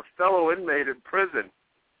beating up a fellow inmate in prison.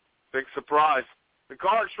 Big surprise. The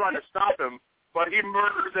guards trying to stop him, but he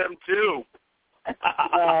murdered them too.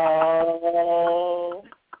 Oh.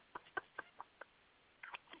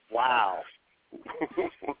 Wow.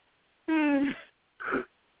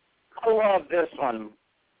 I love this one.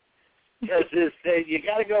 Because you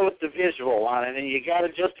got to go with the visual on it, and you got to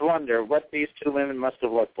just wonder what these two women must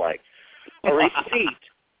have looked like. A receipt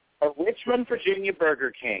of Richmond, Virginia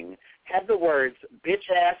Burger King had the words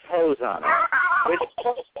 "bitch-ass hoes" on it, which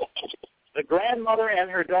the grandmother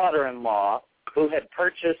and her daughter-in-law who had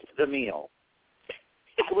purchased the meal.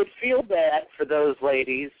 I would feel bad for those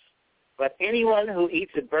ladies, but anyone who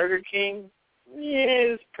eats at Burger King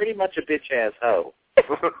is pretty much a bitch-ass hoe.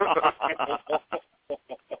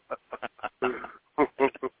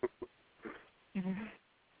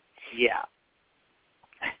 Yeah.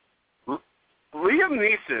 Liam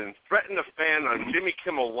Neeson threatened a fan on Jimmy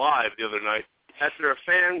Kimmel Live the other night after a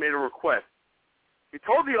fan made a request. He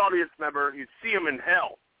told the audience member he'd see him in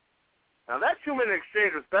hell. Now, that 2-minute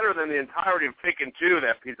exchange was better than the entirety of Taken 2,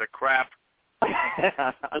 that piece of crap.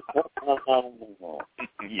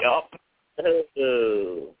 Yup.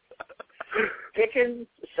 Pickens,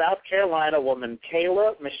 South Carolina woman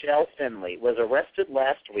Kayla Michelle Finley was arrested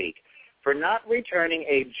last week for not returning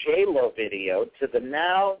a J-Lo video to the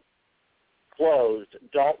now closed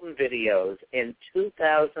Dalton Videos in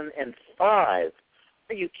 2005.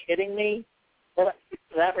 Are you kidding me? Well,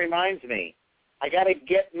 that reminds me. I got to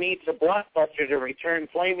get me to Blockbuster to return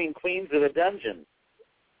Flaming Queens of the Dungeon.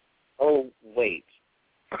 Oh, wait.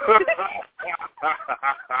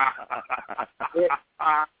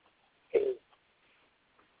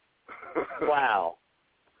 Wow.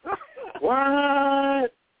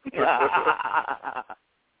 What?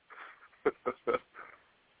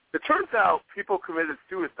 The It turns out people committed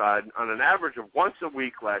suicide on an average of once a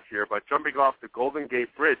week last year by jumping off the Golden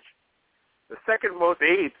Gate Bridge, the second most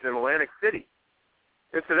AIDS in Atlantic City.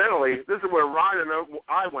 Incidentally, this is where Ryan and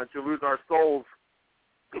I went to lose our souls.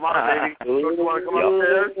 Come on, baby. Don't you want to come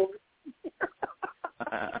upstairs?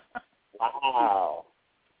 Wow.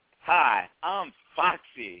 Hi, I'm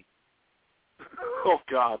Foxy. Oh,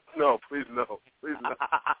 God. No, please no. Please no.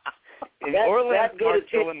 In Orland Park,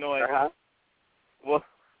 Illinois. Huh? Well,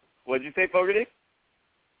 what'd you say, Fogarty?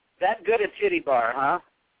 That good a titty bar, huh?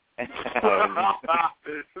 I was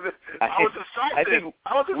assaulted. I think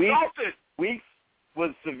I was assaulted. Weeks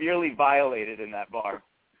was severely violated in that bar.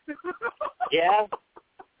 Yeah?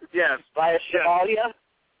 Yes. By a chevalier?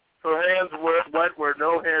 Her hands went where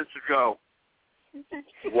no hands should go.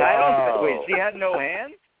 Wait, she had no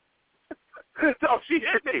hands? No, she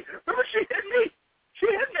hit me. Remember, she hit me. She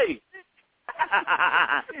hit me.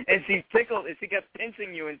 And she kept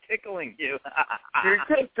pinching you and tickling you. She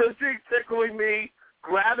kept tickling me,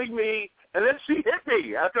 grabbing me, and then she hit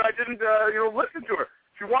me after I didn't, listen to her.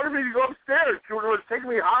 She wanted me to go upstairs. She was taking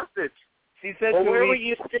me hostage. She said, well, where were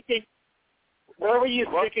you sticking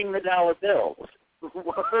the dollar bills? I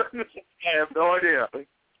have no idea.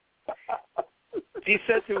 She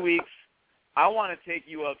said to Weeks, I want to take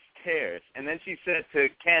you upstairs. And then she said to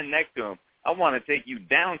Ken next to him, I want to take you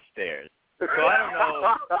downstairs. So I don't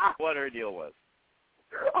know what her deal was.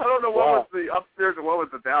 I don't know what was the upstairs and what was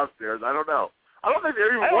the downstairs. I don't know. I don't think they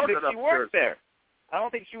even worked upstairs. She worked there. I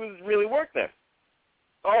don't think she was really worked there.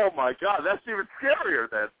 Oh, my God. That's even scarier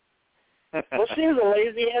then. Well, she was a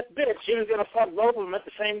lazy-ass bitch. She was going to fuck both of them at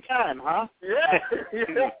the same time, huh? Yeah.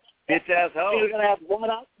 Bitch-ass hoe. She was going to have one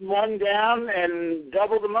up, one down, and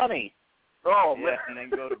double the money. Oh, yeah, man. And then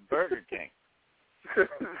go to Burger King.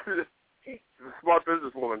 Smart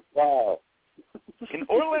businesswoman. Wow. An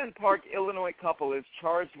Orland Park, Illinois couple is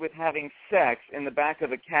charged with having sex in the back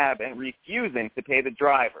of a cab and refusing to pay the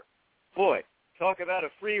driver. Boy, talk about a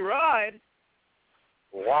free ride.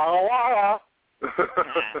 Wah, wah.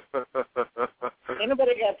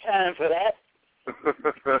 Anybody got time for that?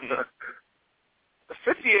 A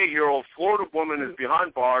 58-year-old Florida woman is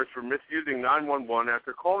behind bars for misusing 911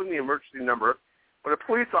 after calling the emergency number when a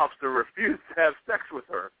police officer refused to have sex with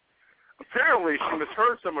her. Apparently, she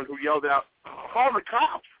misheard someone who yelled out, "Call the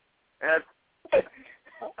cops!" And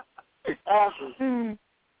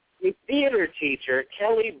the theater teacher,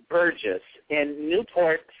 Kelly Burgess, in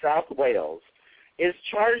Newport, South Wales, is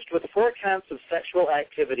charged with 4 counts of sexual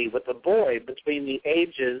activity with a boy between the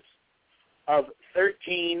ages of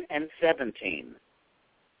 13 and 17.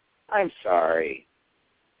 I'm sorry.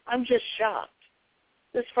 I'm just shocked.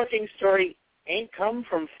 This fucking story ain't come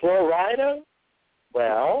from Florida?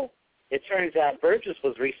 Well, it turns out Burgess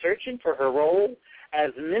was researching for her role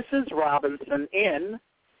as Mrs. Robinson in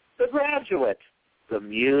The Graduate, the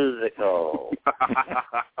musical.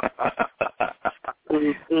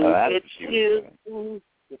 It's you,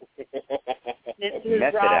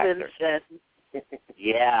 Mrs. Robinson.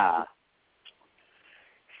 Yeah.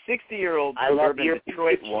 60-year-old suburban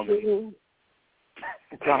Detroit woman,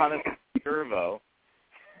 Donna Curvo,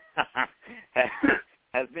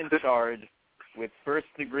 has been charged with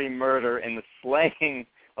first-degree murder in the slaying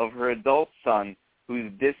of her adult son,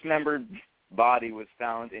 whose dismembered body was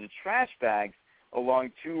found in trash bags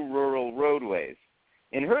along 2 rural roadways.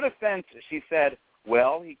 In her defense, she said,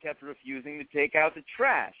 well, he kept refusing to take out the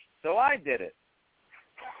trash, so I did it.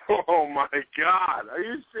 Oh, my God. Are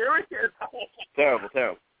you serious? Terrible,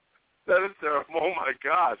 terrible. That is terrible. Oh, my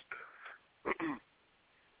gosh.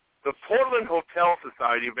 The Portland Hotel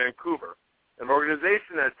Society of Vancouver, an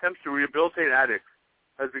organization that attempts to rehabilitate addicts,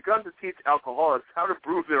 has begun to teach alcoholics how to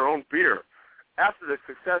brew their own beer after the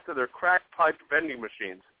success of their crack pipe vending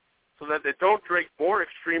machines so that they don't drink more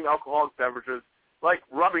extreme alcoholic beverages like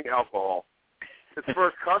rubbing alcohol. Its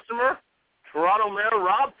first customer, Toronto Mayor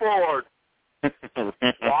Rob Ford.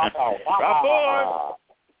 Rob Ford!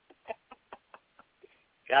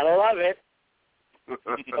 Gotta love it.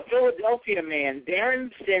 A Philadelphia man,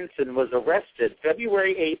 Darren Stinson, was arrested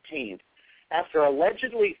February 18th after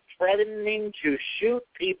allegedly threatening to shoot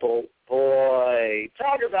people. Boy,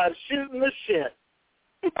 talk about shooting the shit.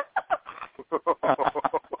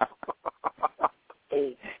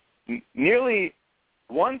 Nearly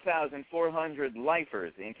 1,400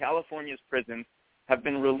 lifers in California's prisons have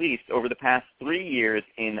been released over the past 3 years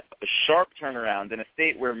in a sharp turnaround in a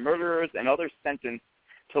state where murderers and others sentenced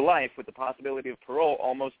to life with the possibility of parole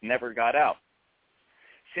almost never got out.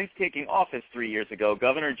 Since taking office 3 years ago,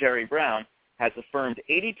 Governor Jerry Brown has affirmed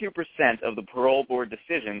 82% of the parole board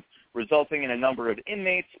decisions, resulting in a number of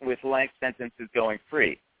inmates with life sentences going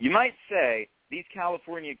free. You might say these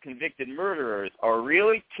California convicted murderers are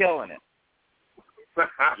really killing it.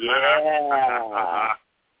 Yeah.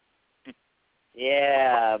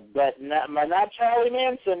 Yeah, but not Charlie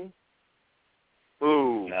Manson.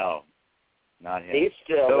 Ooh. No, not him. He's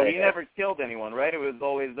still So there. he never killed anyone, right? It was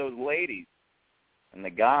always those ladies and the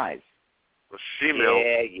guys. The female.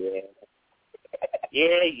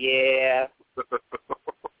 Yeah.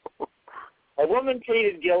 A woman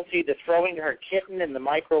pleaded guilty to throwing her kitten in the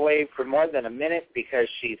microwave for more than a minute because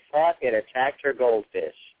she thought it attacked her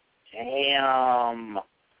goldfish. Damn.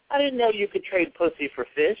 I didn't know you could trade pussy for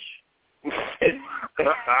fish. The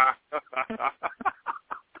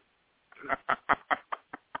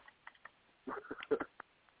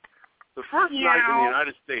first night in the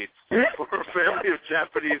United States for a family of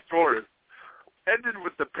Japanese tourists ended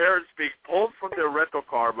with the parents being pulled from their rental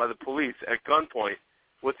car by the police at gunpoint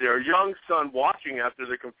with their young son watching after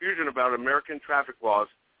the confusion about American traffic laws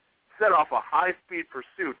set off a high-speed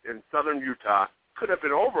pursuit in southern Utah. Could have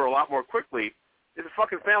been over a lot more quickly if the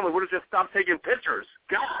fucking family would have just stopped taking pictures.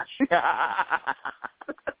 Gosh.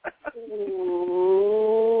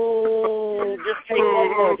 Ooh, just take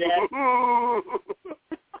one more, Dad.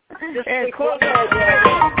 Just take one more, Dad.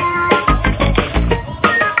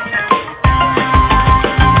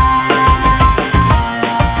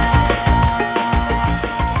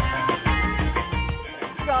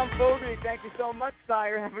 Thom Fogarty, thank you so much,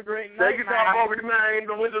 sire. Have a great night. Thank you, Thom Fogarty, man.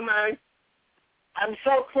 The Wizard Man. I'm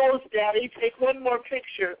so close, Daddy. Take one more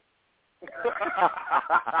picture.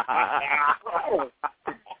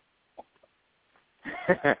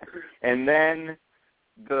 And then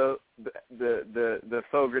the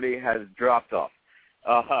Fogarty has dropped off.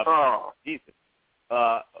 Jesus.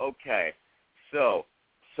 Okay. So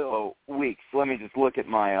Weeks. Let me just look at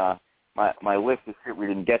my my list of shit we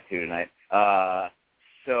didn't get to tonight.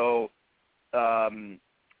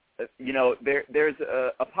 There's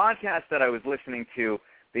a podcast that I was listening to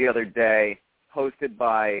the other day, hosted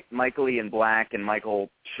by Michael Ian Black and Michael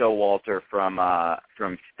Showalter from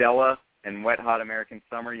Stella and Wet Hot American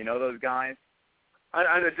Summer. You know those guys?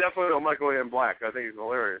 I definitely know Michael Ian Black. I think he's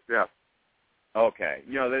hilarious. Yeah. Okay.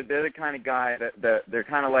 They're the kind of guy that they're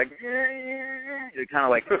kind of like they're kind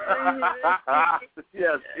of like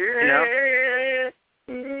yes.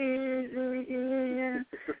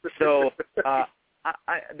 So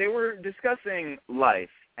they were discussing life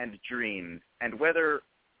and dreams and whether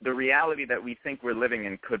the reality that we think we're living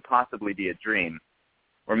in could possibly be a dream,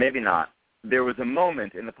 or maybe not. There was a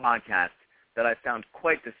moment in the podcast that I found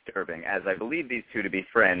quite disturbing, as I believe these two to be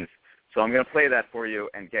friends. So I'm going to play that for you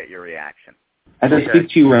and get your reaction. As I speak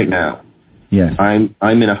to you right now, yes, I'm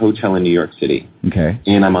in a hotel in New York City. Okay.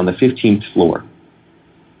 And I'm on the 15th floor.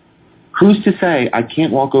 Who's to say I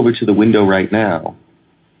can't walk over to the window right now,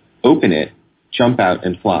 open it, jump out,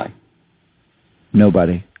 and fly?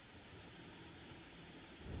 Nobody.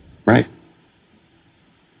 Right?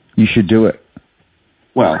 You should do it.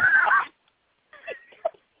 Well,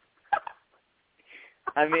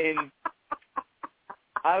 I mean,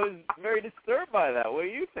 I was very disturbed by that. What do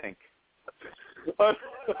you think? That's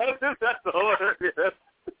hilarious.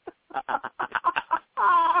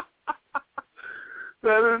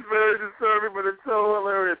 That is very disturbing, but it's so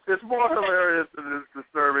hilarious. It's more hilarious than it's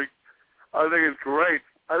disturbing. I think it's great.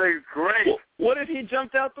 Well, what if he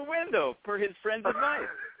jumped out the window, per his friend's advice?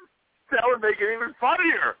 That would make it even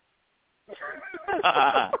funnier.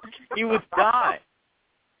 He would die.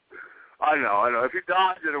 I know. If he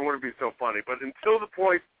died, then it wouldn't be so funny. But until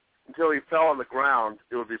he fell on the ground,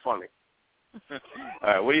 it would be funny. All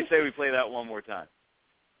right, what do you say we play that one more time?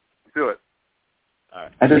 Do it. All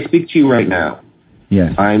right. as I speak to you right now,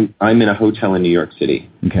 yes, I'm in a hotel in New York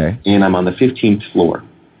City. Okay. And I'm on the 15th floor.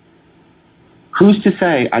 Who's to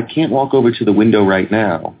say I can't walk over to the window right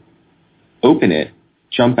now, open it,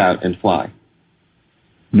 jump out, and fly?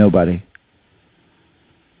 Nobody.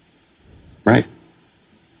 Right?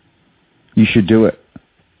 You should do it.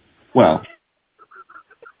 Well,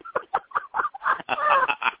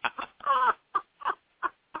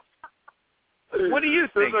 what do you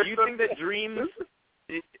think? Do you think that dreams,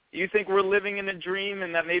 you think we're living in a dream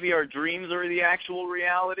and that maybe our dreams are the actual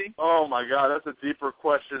reality? Oh, my God, that's a deeper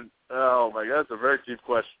question. Oh, my God, that's a very deep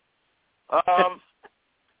question. I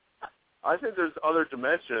think there's other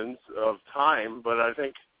dimensions of time, but I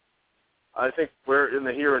think we're in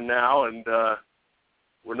the here and now, and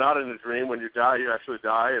we're not in a dream. When you die, you actually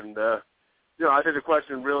die, and I think the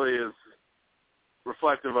question really is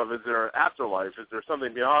reflective of, is there an afterlife? Is there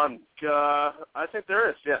something beyond? I think there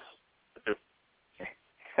is, yes.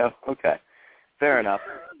 Okay, fair enough.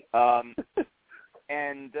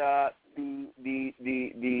 And the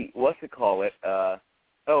what's it call it?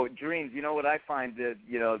 Oh, dreams. You know what I find that,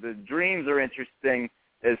 the dreams are interesting,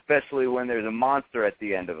 especially when there's a monster at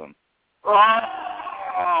the end of them.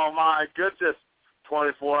 Oh my goodness.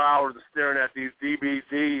 24 hours of staring at these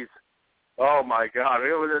DVDs. Oh, my God.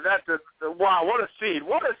 Wow, what a scene.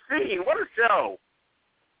 What a scene. What a show.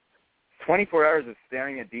 24 hours of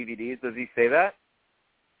staring at DVDs? Does he say that?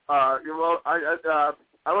 Well, I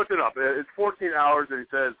looked it up. It's 14 hours, and he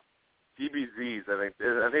says DBZs, I think.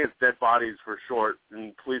 I think it's dead bodies for short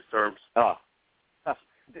in police terms. Oh.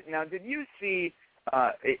 Now, did you see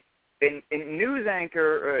in news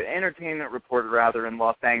anchor, entertainment reporter, rather, in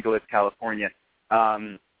Los Angeles, California,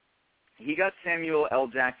 he got Samuel L.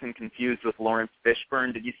 Jackson confused with Lawrence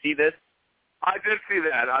Fishburne. Did you see this? I did see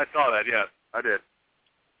that. I saw that, yes. I did.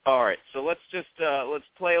 All right, so let's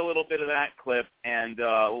play a little bit of that clip, and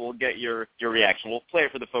we'll get your reaction. We'll play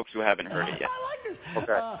it for the folks who haven't heard it yet. I like this.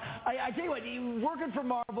 Okay. I tell you what, you working for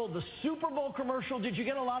Marvel, the Super Bowl commercial, did you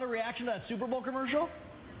get a lot of reaction to that Super Bowl commercial?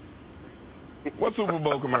 What Super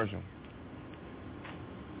Bowl commercial?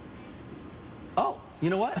 Oh, you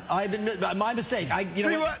know what? I've been my mistake. See,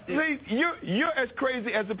 you're as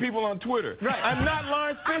crazy as the people on Twitter. Right. I'm not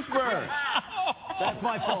Lawrence Fishburne. That's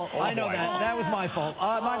my fault. I know that. That was my fault.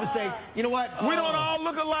 My mistake. You know what? We don't all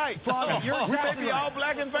look alike. You're we may be all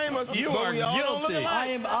black and famous. You are guilty. I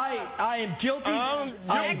am guilty.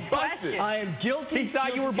 You're busted. I am guilty. He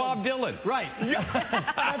thought you were Bob Dylan. Right.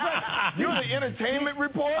 You're the entertainment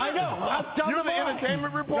reporter. I know. You're the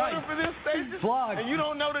entertainment reporter for this station. Vlog. And you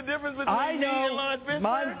don't know the difference between me and Lawrence Fishburne.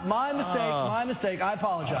 My mistake. I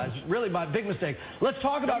apologize. Really, my big mistake. Let's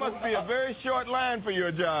talk about. That must be a very short line for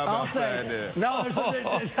your job outside there. No,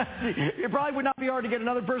 it probably would not be hard to get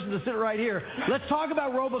another person to sit right here. Let's talk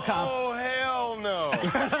about RoboCop. Oh, hell no.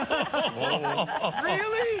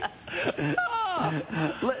 Really?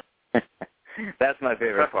 That's my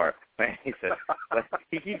favorite part. He says,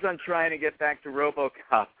 he keeps on trying to get back to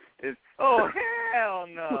RoboCop. Oh, hell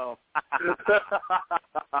no.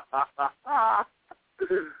 That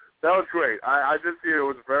was great. I did see it. It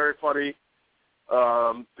was very funny.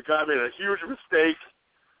 The guy made a huge mistake.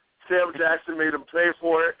 Sam Jackson made him pay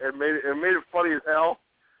for it and made it funny as hell.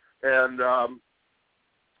 And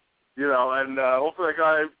hopefully that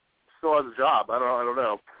guy still has a job. I don't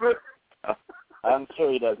know. I'm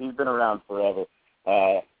sure he does. He's been around forever.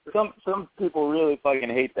 Some people really fucking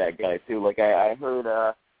hate that guy too. Like I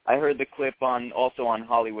heard the clip also on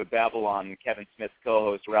Hollywood Babylon. Kevin Smith's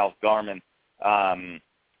co-host Ralph Garman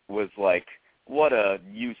was like, "What a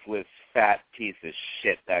useless fat piece of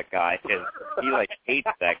shit that guy is." He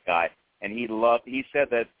hates that guy, and he said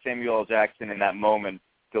that Samuel L. Jackson in that moment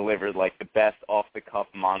delivered like the best off-the-cuff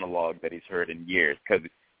monologue that he's heard in years. Because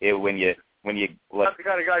when you that's the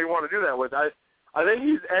kind of guy you want to do that with. I think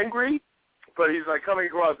he's angry, but he's like coming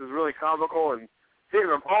across as really comical and hitting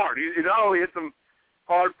him hard. He not only hits him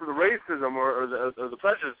hard for the racism or the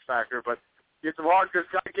prejudice factor, but he hits him hard because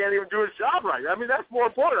this guy can't even do his job right. I mean, that's more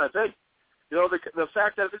important, I think. The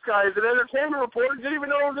fact that this guy is an entertainment reporter didn't even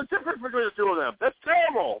know the difference between the two of them. That's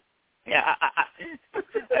terrible. Yeah, I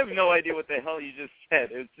have no idea what the hell you just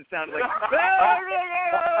said. It just sounded like, you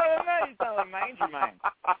sound like my Angel Mind.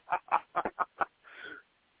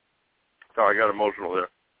 Sorry, I got emotional there.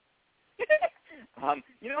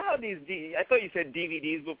 You know how I thought you said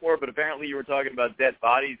DVDs before, but apparently you were talking about dead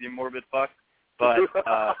bodies, you morbid fuck. But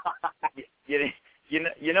you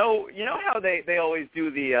know how they always do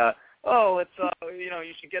the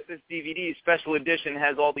you should get this DVD special edition,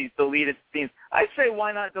 has all these deleted scenes. I say,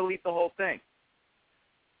 why not delete the whole thing?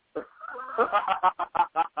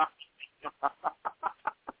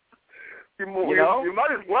 You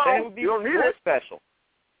might as well. That would be you don't need it. Special.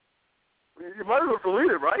 You might as well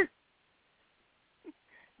delete it, right?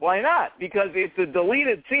 Why not? Because if the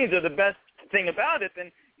deleted scenes are the best thing about it,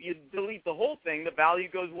 then you delete the whole thing, the value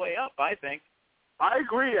goes way up, I think. I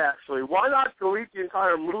agree, actually. Why not delete the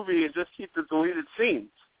entire movie and just keep the deleted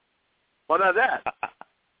scenes? Why not that?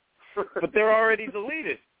 But they're already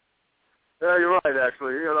deleted. Yeah, you're right,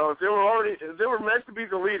 actually. If they were meant to be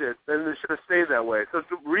deleted, then they should have stayed that way. So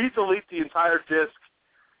to re-delete the entire disc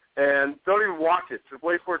and don't even watch it. Just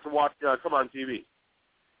wait for it to come on TV.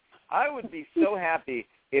 I would be so happy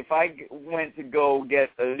if I went to go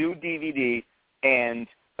get a new DVD and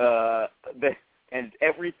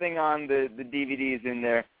everything on the DVDs in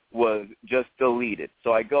there was just deleted.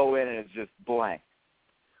 So I go in and it's just blank.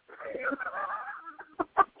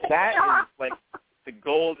 That is like the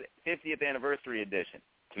gold 50th anniversary edition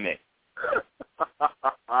to me.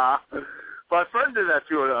 My friend did that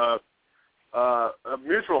to a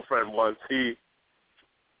mutual friend once. He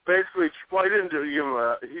basically he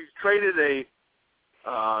traded a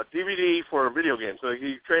DVD for a video game. So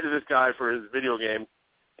he traded this guy for his video game,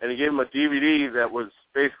 and he gave him a DVD that was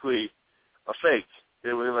basically a fake.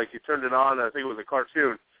 It was like he turned it on, I think it was a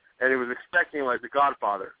cartoon, and he was expecting like The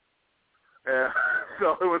Godfather. And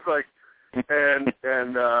so it was like, and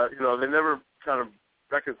they never kind of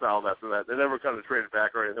reconciled after that. They never kind of traded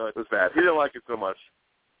back or anything like that. It was bad. He didn't like it so much.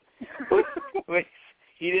 Wait,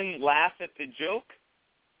 he didn't laugh at the joke?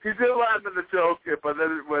 He did laugh at the joke, but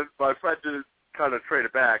then when my friend did kind of trade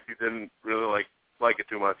it back, he didn't really like it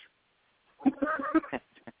too much.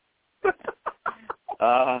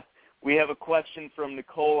 We have a question from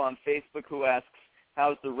Nicole on Facebook who asks,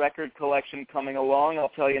 how's the record collection coming along? I'll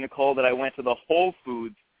tell you, Nicole, that I went to the Whole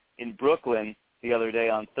Foods in Brooklyn the other day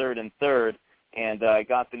on 3rd and 3rd, and I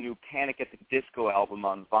got the new Panic at the Disco album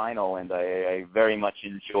on vinyl, and I very much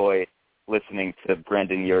enjoy listening to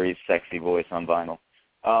Brendan Urie's sexy voice on vinyl.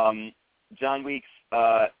 John Weeks,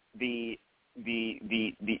 would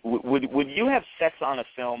you have sex on a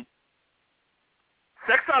film?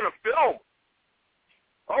 Sex on a film?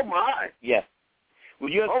 Oh, my. Yes.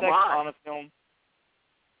 Would you have sex on a film?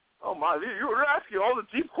 Oh, my. You were asking all the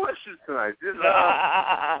deep questions tonight.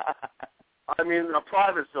 I mean, a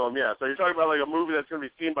private film, yeah. So you're talking about like a movie that's going to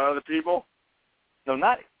be seen by other people? No,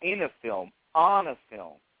 not in a film. On a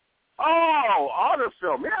film. Oh, on a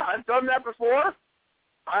film. Yeah, I've done that before.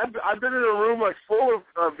 I've been in a room like full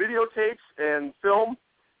of videotapes and film.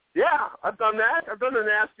 Yeah, I've done that. I've done the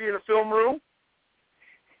nasty in a film room.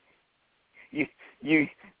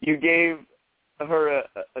 You gave her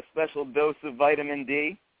a special dose of vitamin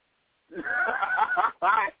D?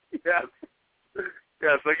 Yes.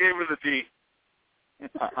 Yes, I gave her the D.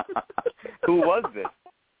 Who was this?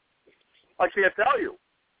 I can't tell you.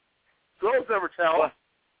 Girls never tell.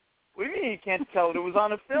 What do you mean you can't tell? It was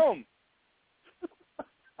on a film.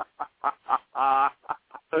 Oh,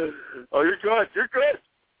 you're good. You're good.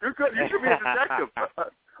 You're good. You should be a detective,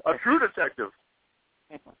 a true detective.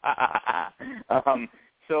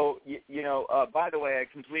 So, by the way, I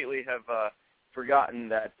completely have forgotten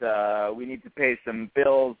that we need to pay some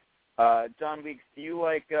bills. John Weeks, do you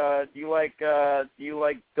like going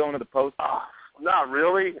to the post office? Not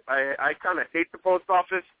really. I kind of hate the post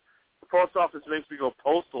office. The post office makes me go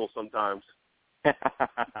postal sometimes.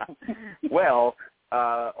 Well,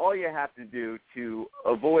 all you have to do to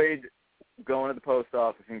avoid going to the post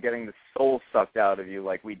office and getting the soul sucked out of you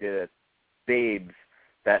like we did at Babes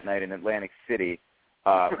that night in Atlantic City,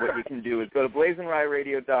 what you can do is go to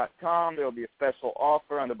BlazinRyRadio.com. There will be a special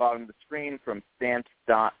offer on the bottom of the screen from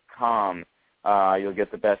Stamps.com. You'll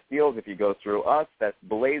get the best deals if you go through us. That's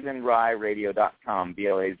BlazinRyRadio.com,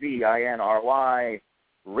 BlazinRy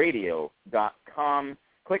Radio.com.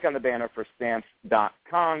 Click on the banner for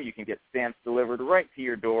Stamps.com. You can get stamps delivered right to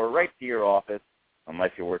your door, right to your office,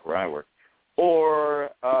 unless you work where I work,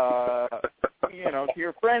 or, to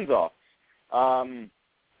your friend's office.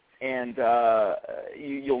 And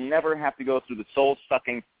you'll never have to go through the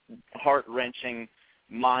soul-sucking, heart-wrenching,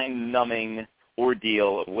 mind-numbing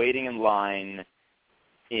ordeal of waiting in line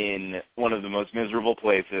in one of the most miserable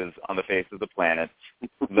places on the face of the planet,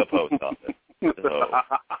 the post office. So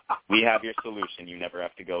we have your solution. You never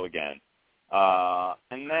have to go again.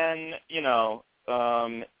 And then,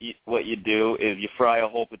 what you do is you fry a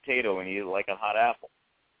whole potato and eat it like a hot apple.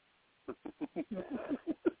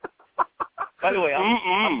 By the way,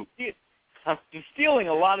 I'm stealing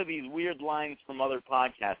a lot of these weird lines from other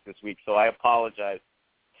podcasts this week, so I apologize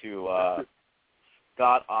to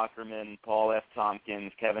Scott Ackerman, Paul F.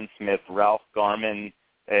 Tompkins, Kevin Smith, Ralph Garman,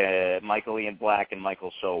 Michael Ian Black, and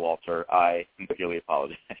Michael Showalter. I sincerely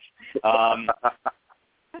apologize.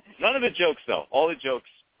 None of the jokes, though. All the jokes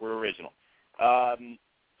were original.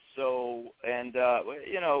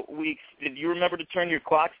 Weeks, did you remember to turn your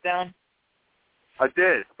clocks down? I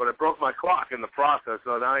did, but I broke my clock in the process,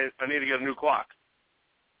 so now I need to get a new clock.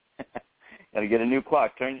 Got to get a new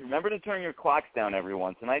clock. Remember to turn your clocks down,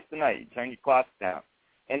 everyone. Tonight's the night. You turn your clocks down.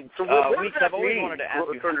 And so what Weeks, I've always wanted to ask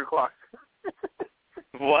you. Turn your clock.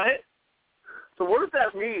 What? So what does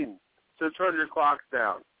that mean, to turn your clocks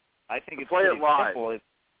down? I think it's pretty simple. It's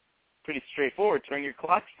pretty straightforward. Turn your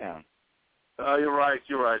clocks down. You're right.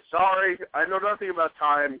 Sorry, I know nothing about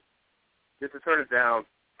time. You have to turn it down.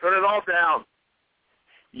 Turn it all down.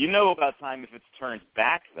 You know about time if it's turned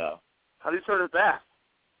back, though. How do you turn it back?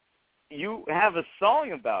 You have a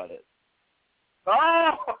song about it.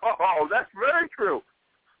 Oh, that's very true.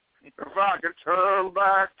 If I could turn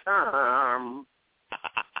back time,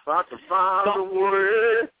 if I could find a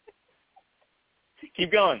way.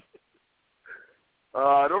 Keep going.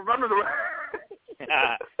 I don't remember the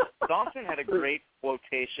Dawson had a great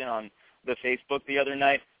quotation on the Facebook the other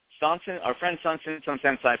night. our friend Sun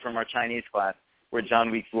Sensei from our Chinese class, where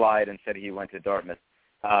John Weeks lied and said he went to Dartmouth.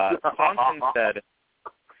 Thompson said,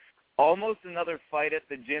 almost another fight at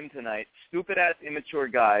the gym tonight. Stupid-ass immature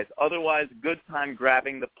guys. Otherwise, good time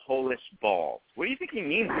grabbing the Polish balls. What do you think he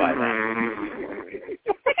means by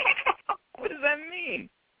that? What does that mean?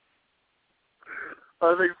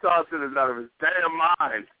 I think Thompson is out of his damn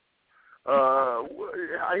mind.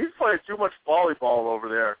 He's playing too much volleyball over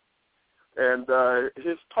there. And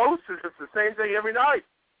his post is just the same thing every night.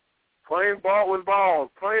 Playing ball with balls,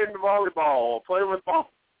 playing volleyball, playing with balls.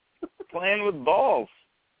 Playing with balls.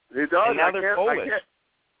 He does. And now they're Polish.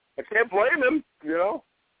 I can't blame him, you know.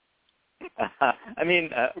 I mean,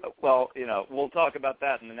 well, you know, we'll talk about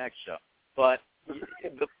that in the next show. But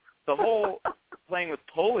the whole playing with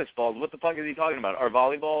Polish balls, what the fuck is he talking about? Are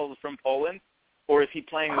volleyballs from Poland? Or is he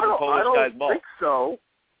playing with the Polish guy's ball? I don't think so.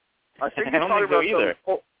 I think he's I don't talking think so about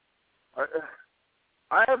either.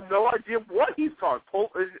 I have no idea what he's talking.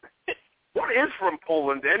 What is from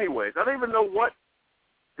Poland, anyways? I don't even know what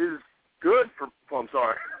is good from. I'm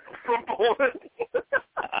sorry, from Poland.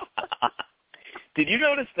 Did you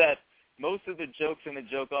notice that most of the jokes in the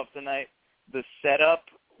joke-off tonight, the setup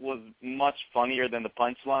was much funnier than the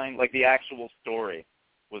punchline? Like, the actual story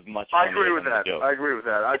was much funnier. I agree with than that. The joke. I agree with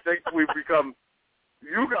that. I think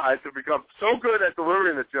you guys have become so good at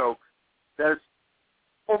delivering the joke that it's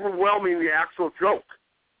overwhelming the actual joke.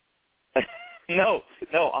 No,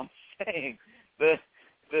 I'm saying the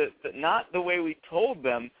not the way we told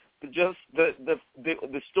them, but just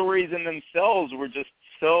the stories in themselves were just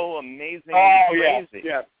so amazing and crazy.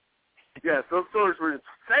 Yeah, those stories were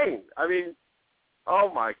insane. I mean, oh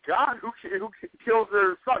my God, who kills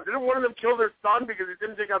their son? Didn't one of them kill their son because he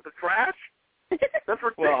didn't take out the trash? That's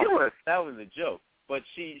ridiculous. Well, that was a joke. But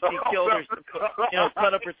she killed her,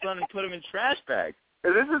 cut up her son and put him in trash bags.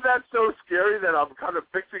 And isn't that so scary that I'm kind of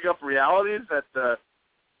fixing up realities that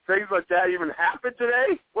things like that even happen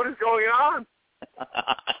today? What is going on?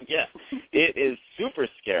 Yeah, it is super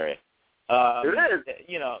scary. It is.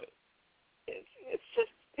 You know,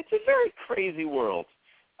 it's a very crazy world.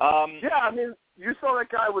 Yeah, I mean, you saw that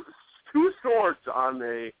guy with 2 swords on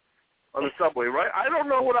the subway, right? I don't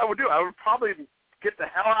know what I would do. I would probably get the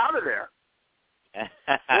hell out of there.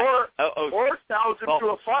 Or challenge him to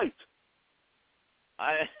a fight.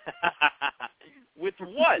 With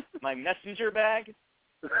what? My messenger bag?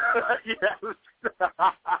 Yes.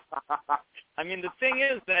 I mean, the thing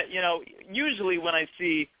is that, you know, usually when I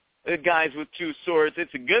see guys with 2 swords,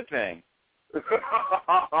 it's a good thing. That's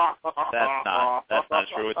not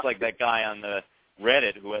true. It's like that guy on the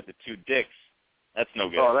Reddit who had the 2 dicks. That's no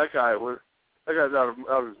good. Oh, that guy's out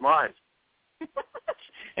of his mind.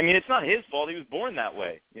 I mean, it's not his fault. He was born that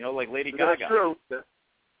way. You know, like Lady Gaga. That's true.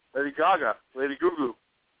 Lady Gaga. Lady Goo-Goo.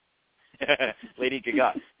 Lady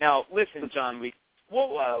Gaga. Now, listen, John,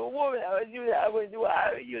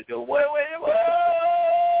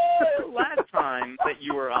 last time that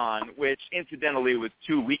you were on, which incidentally was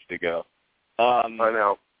 2 weeks ago, I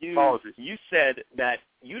know. Apologies. You said that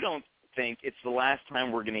you don't think it's the last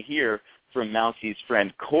time we're going to hear from Mousie's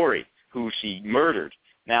friend Corey, who she murdered.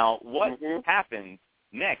 Now, what happened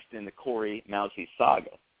next in the Corey-Mousie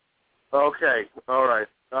saga? Okay, all right.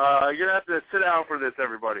 You're going to have to sit down for this,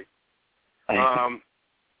 everybody.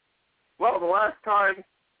 Well, the last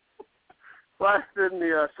in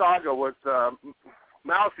the saga was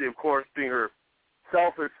Mousie, of course, being her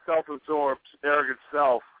selfish, self-absorbed, arrogant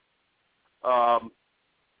self.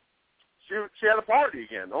 She had a party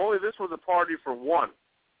again. Only this was a party for one.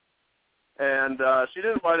 And she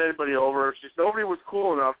didn't invite anybody over. Nobody was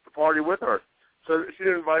cool enough to party with her. So she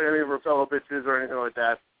didn't invite any of her fellow bitches or anything like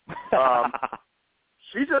that.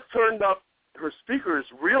 She just turned up her speakers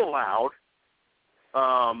real loud,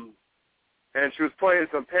 and she was playing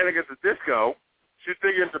some Panic at the Disco. She's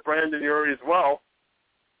big into Brandon Urie as well.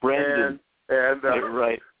 Brandon. And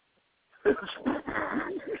right.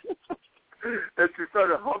 And she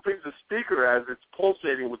started humping the speaker as it's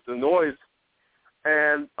pulsating with the noise.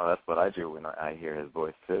 And that's what I do when I hear his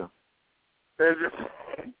voice too.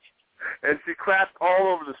 And she clapped all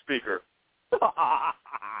over the speaker.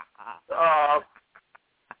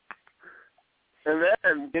 And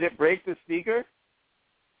then did it break the speaker?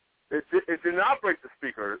 It did not break the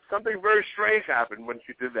speaker. Something very strange happened when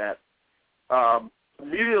she did that.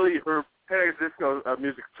 Immediately, her Panic at the Disco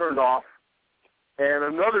music turned off, and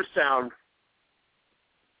another sound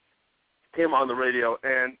came on the radio.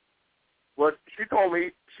 And what she told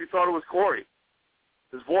me, she thought it was Corey,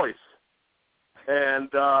 his voice. And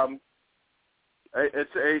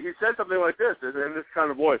he said something like this, in this kind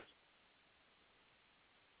of voice.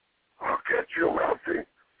 I'll get you, Mousy,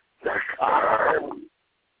 next time.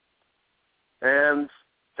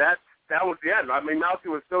 bad. I mean, Mousy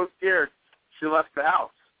was so scared she left the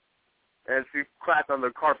house, and she cracked on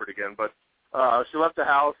the carpet again. But she left the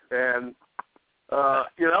house, and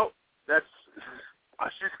she's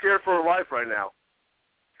scared for her life right now.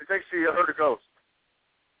 She thinks she heard a ghost.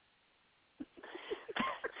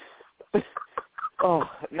 Oh,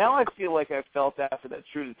 now I feel like I felt after that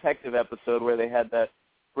True Detective episode where they had that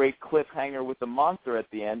great cliffhanger with the monster at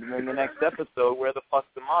the end, and then the next episode, where the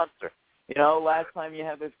fuck's the monster? Last time you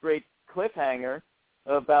had this great cliffhanger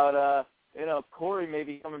about, Corey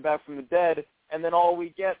maybe coming back from the dead, and then all we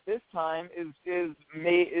get this time is the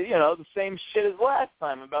same shit as last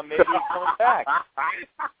time about maybe he's coming back.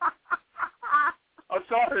 I'm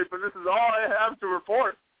sorry, but this is all I have to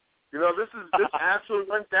report. This actually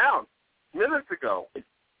went down minutes ago.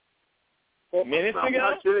 Minutes ago? I'm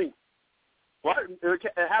not kidding. What? It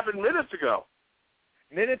happened minutes ago.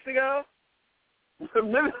 Minutes ago?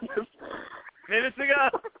 Minutes ago?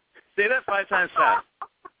 Say that 5 times fast.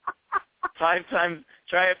 5 times.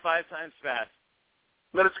 Try it 5 times fast.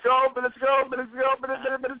 Minutes ago, minutes ago, minutes ago, minutes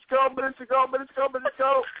ago, minutes ago, minutes ago, minutes ago, minutes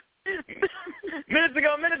ago. Minutes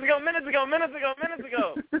ago, minutes ago, minutes ago, minutes ago, minutes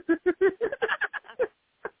ago.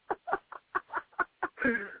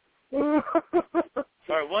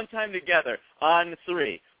 All right, one time together. On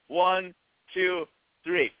 3. 1, 2,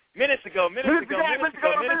 3. Minutes ago, minutes ago, minutes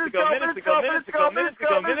ago, minutes ago, minutes ago, minutes ago, minutes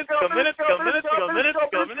ago, minutes ago, minutes ago, minutes ago, minutes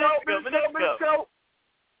ago, minutes ago.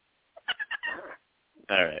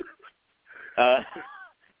 All right.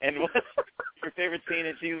 And what's your favorite scene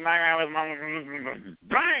in She's My Round with Mom?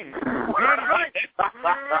 Bang!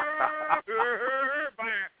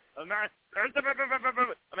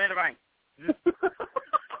 Amanda Bang.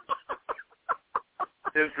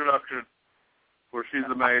 Introduction, where she's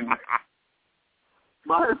the main.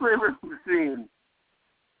 My favorite scene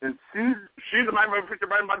is she's the main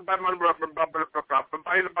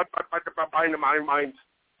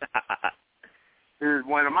is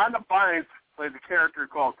when Amanda Bynes plays a character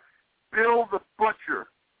called Bill the Butcher.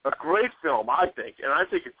 A great film, I think, and I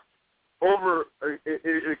think it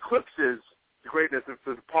eclipses the greatness of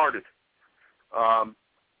The Departed.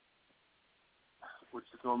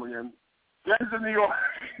 What's the film again? Gangs of New York.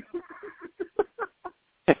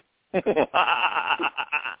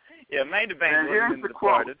 Yeah, Amanda Bynes. And here's the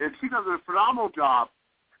quote. And she does a phenomenal job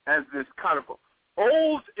as this kind of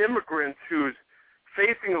old immigrant who's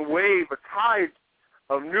facing a wave, a tide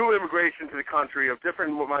of new immigration to the country of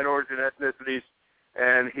different minorities and ethnicities,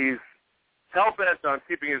 and he's hell-bent on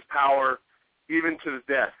keeping his power even to the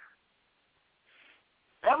death.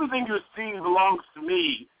 Everything you're seeing belongs to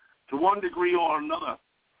me, to one degree or another.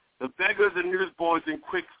 The beggars and newsboys and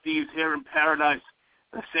quick thieves here in paradise,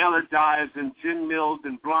 the sailor dives and gin mills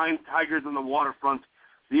and blind tigers on the waterfront,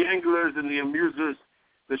 the anglers and the amusers,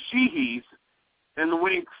 the sheehies and the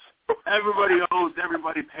winks. Everybody owes,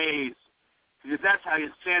 everybody pays. Because that's how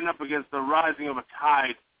you stand up against the rising of a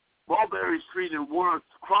tide. Mulberry Street and Worth,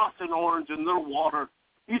 Cross and Orange and Little Water,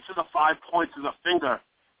 each of the 5 points is a finger.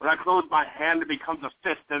 When I close my hand, it becomes a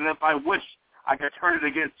fist, and if I wish, I can turn it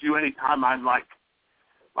against you any time I like.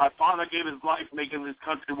 My father gave his life making this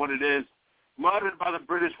country what it is, murdered by the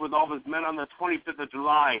British with all his men on the 25th of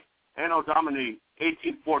July, Anno Domini,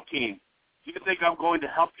 1814. Do you think I'm going to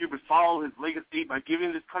help you but follow his legacy by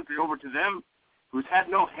giving this country over to them, who's had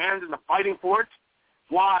no hand in the fighting for it?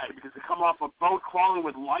 Why? Because they come off a boat crawling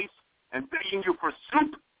with lice and begging you for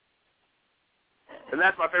soup? And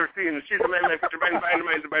that's my favorite scene. She's a man,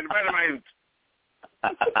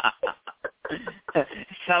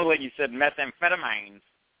 sounds like you said methamphetamines.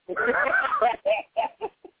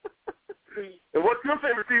 And what's your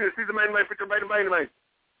favorite scene? She's a man,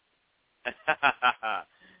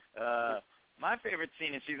 my favorite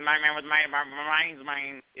scene in She's My Man with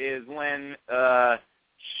Mine is when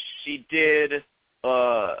she did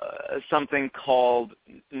something called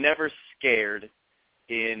Never Scared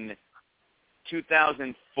in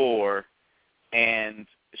 2004, and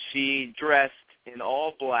she dressed in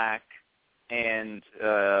all black, and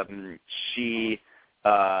she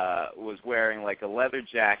was wearing like a leather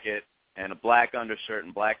jacket and a black undershirt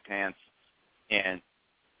and black pants, and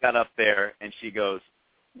got up there and she goes,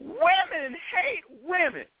 "Women hate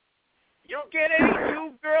women. You don't get any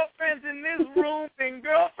new girlfriends in this room. Been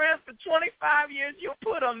girlfriends for 25 years. You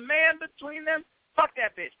put a man between them. Fuck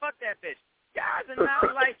that bitch. Fuck that bitch." Guys are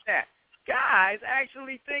not like that. Guys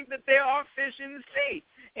actually think that there are fish in the sea.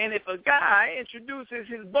 And if a guy introduces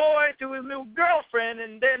his boy to his new girlfriend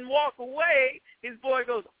and then walk away, his boy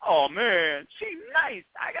goes, "Oh, man, she's nice.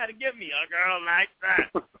 I got to get me a girl like that."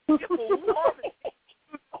 If a woman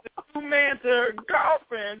introduces a new man to her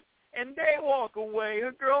girlfriend and they walk away,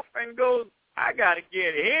 her girlfriend goes, "I got to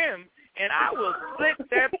get him." and I will slit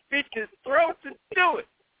that bitch's throat to do it.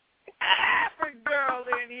 Every girl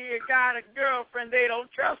in here got a girlfriend they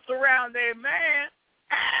don't trust around their man.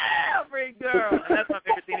 Every girl. And that's my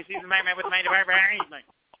favorite scene. She's the man with the man.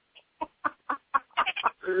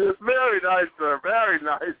 Very nice, sir. Very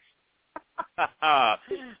nice. I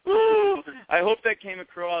hope that came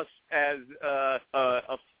across as a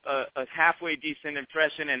halfway decent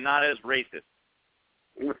impression and not as racist.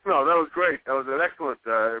 No, that was great. That was an excellent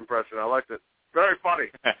impression. I liked it. Very funny.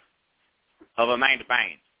 Of a mind to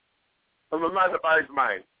mind. Of a mind to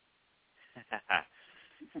mind.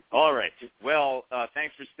 All right. Well,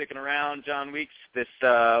 thanks for sticking around, John Weeks. This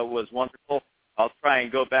was wonderful. I'll try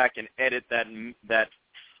and go back and edit that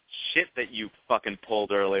shit that you fucking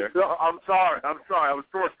pulled earlier. No, I'm sorry. I was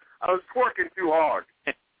twerking too hard.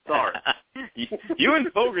 Sorry. You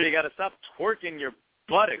and Fogarty got to stop twerking your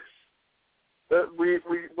buttocks. When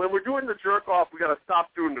we're doing the jerk off, we got to stop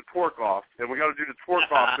doing the twerk off, and we got to do the twerk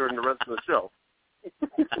off during the rest of the show.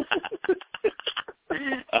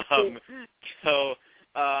 So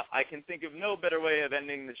I can think of no better way of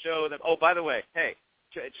ending the show than. Oh, by the way, hey,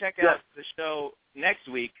 check out the show next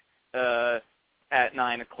week at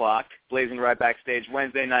 9 o'clock. BlazinRy Backstage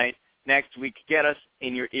Wednesday night next week. Get us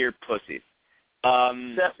in your ear, pussies.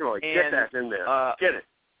 Definitely get that in there. Get it.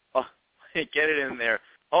 Get it in there.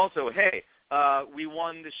 Also, hey, we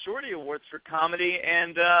won the Shorty Awards for comedy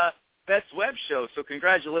and best web show. So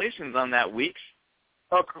congratulations on that, Weeks.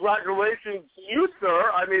 Congratulations to you,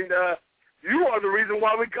 sir. I mean, you are the reason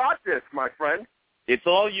why we got this, my friend. It's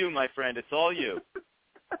all you, my friend. It's all you.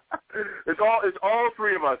 It's all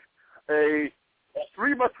three of us. A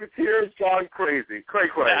Three Musketeers gone crazy. Cray.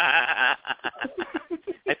 I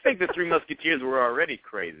think the Three Musketeers were already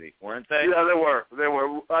crazy, weren't they? Yeah, they were.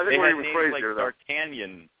 I think they we were had even names crazier, like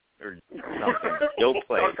D'Artagnan or something. You'll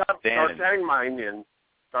play. D'Artagnan.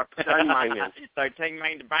 D'Artagnan's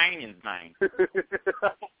mine.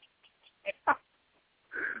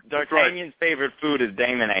 D'Artagnan's favorite food is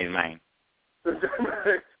Damon's mine.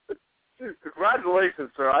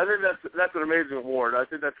 Congratulations, sir. I think that's an amazing award. I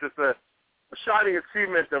think that's just a shining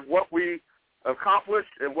achievement of what we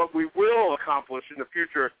accomplished and what we will accomplish in the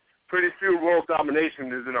future. Pretty soon, world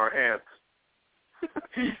domination is in our hands.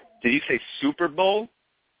 Did you say Super Bowl?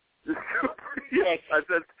 Yes, I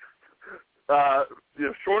said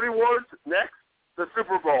Shorty Awards next, the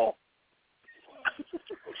Super Bowl.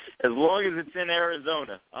 As long as it's in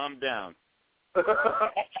Arizona, I'm down.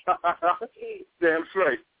 Damn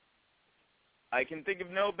straight. I can think of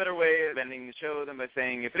no better way of ending the show than by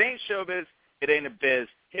saying, if it ain't showbiz, it ain't a biz.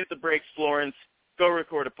 Hit the brakes, Florence. Go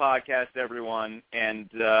record a podcast, everyone, and,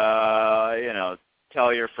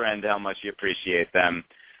 tell your friend how much you appreciate them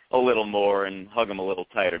a little more and hug them a little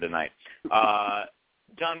tighter tonight.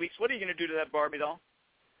 John Weeks, what are you going to do to that Barbie doll?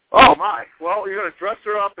 Oh, my. Well, you're going to dress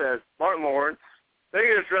her up as Martin Lawrence. Then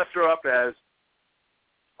you're going to dress her up as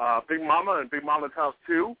Big Mama and Big Mama's House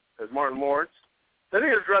 2 as Martin Lawrence. Then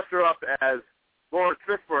you're going to dress her up as Lawrence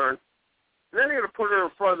Fishburne. And then you're going to put her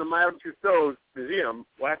in front of the Madame Tussauds Museum,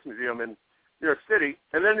 Wax Museum in New York City.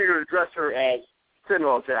 And then you're going to dress her as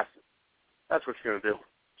Samuel Jackson. That's what you're going to do.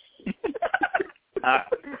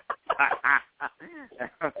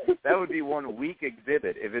 That would be one weak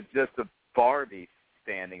exhibit if it's just a Barbie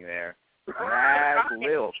standing there. Mad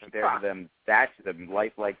little compared to them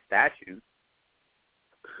lifelike statues.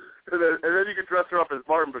 And then you can dress her up as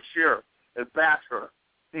Martin Bashir and bash her.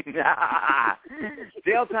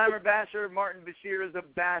 Jail timer basher, Martin Bashir is a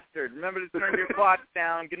bastard. Remember to turn your clocks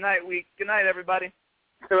down. Good night, Week. Good night, everybody.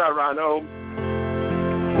 Good night, Ron. Holmes.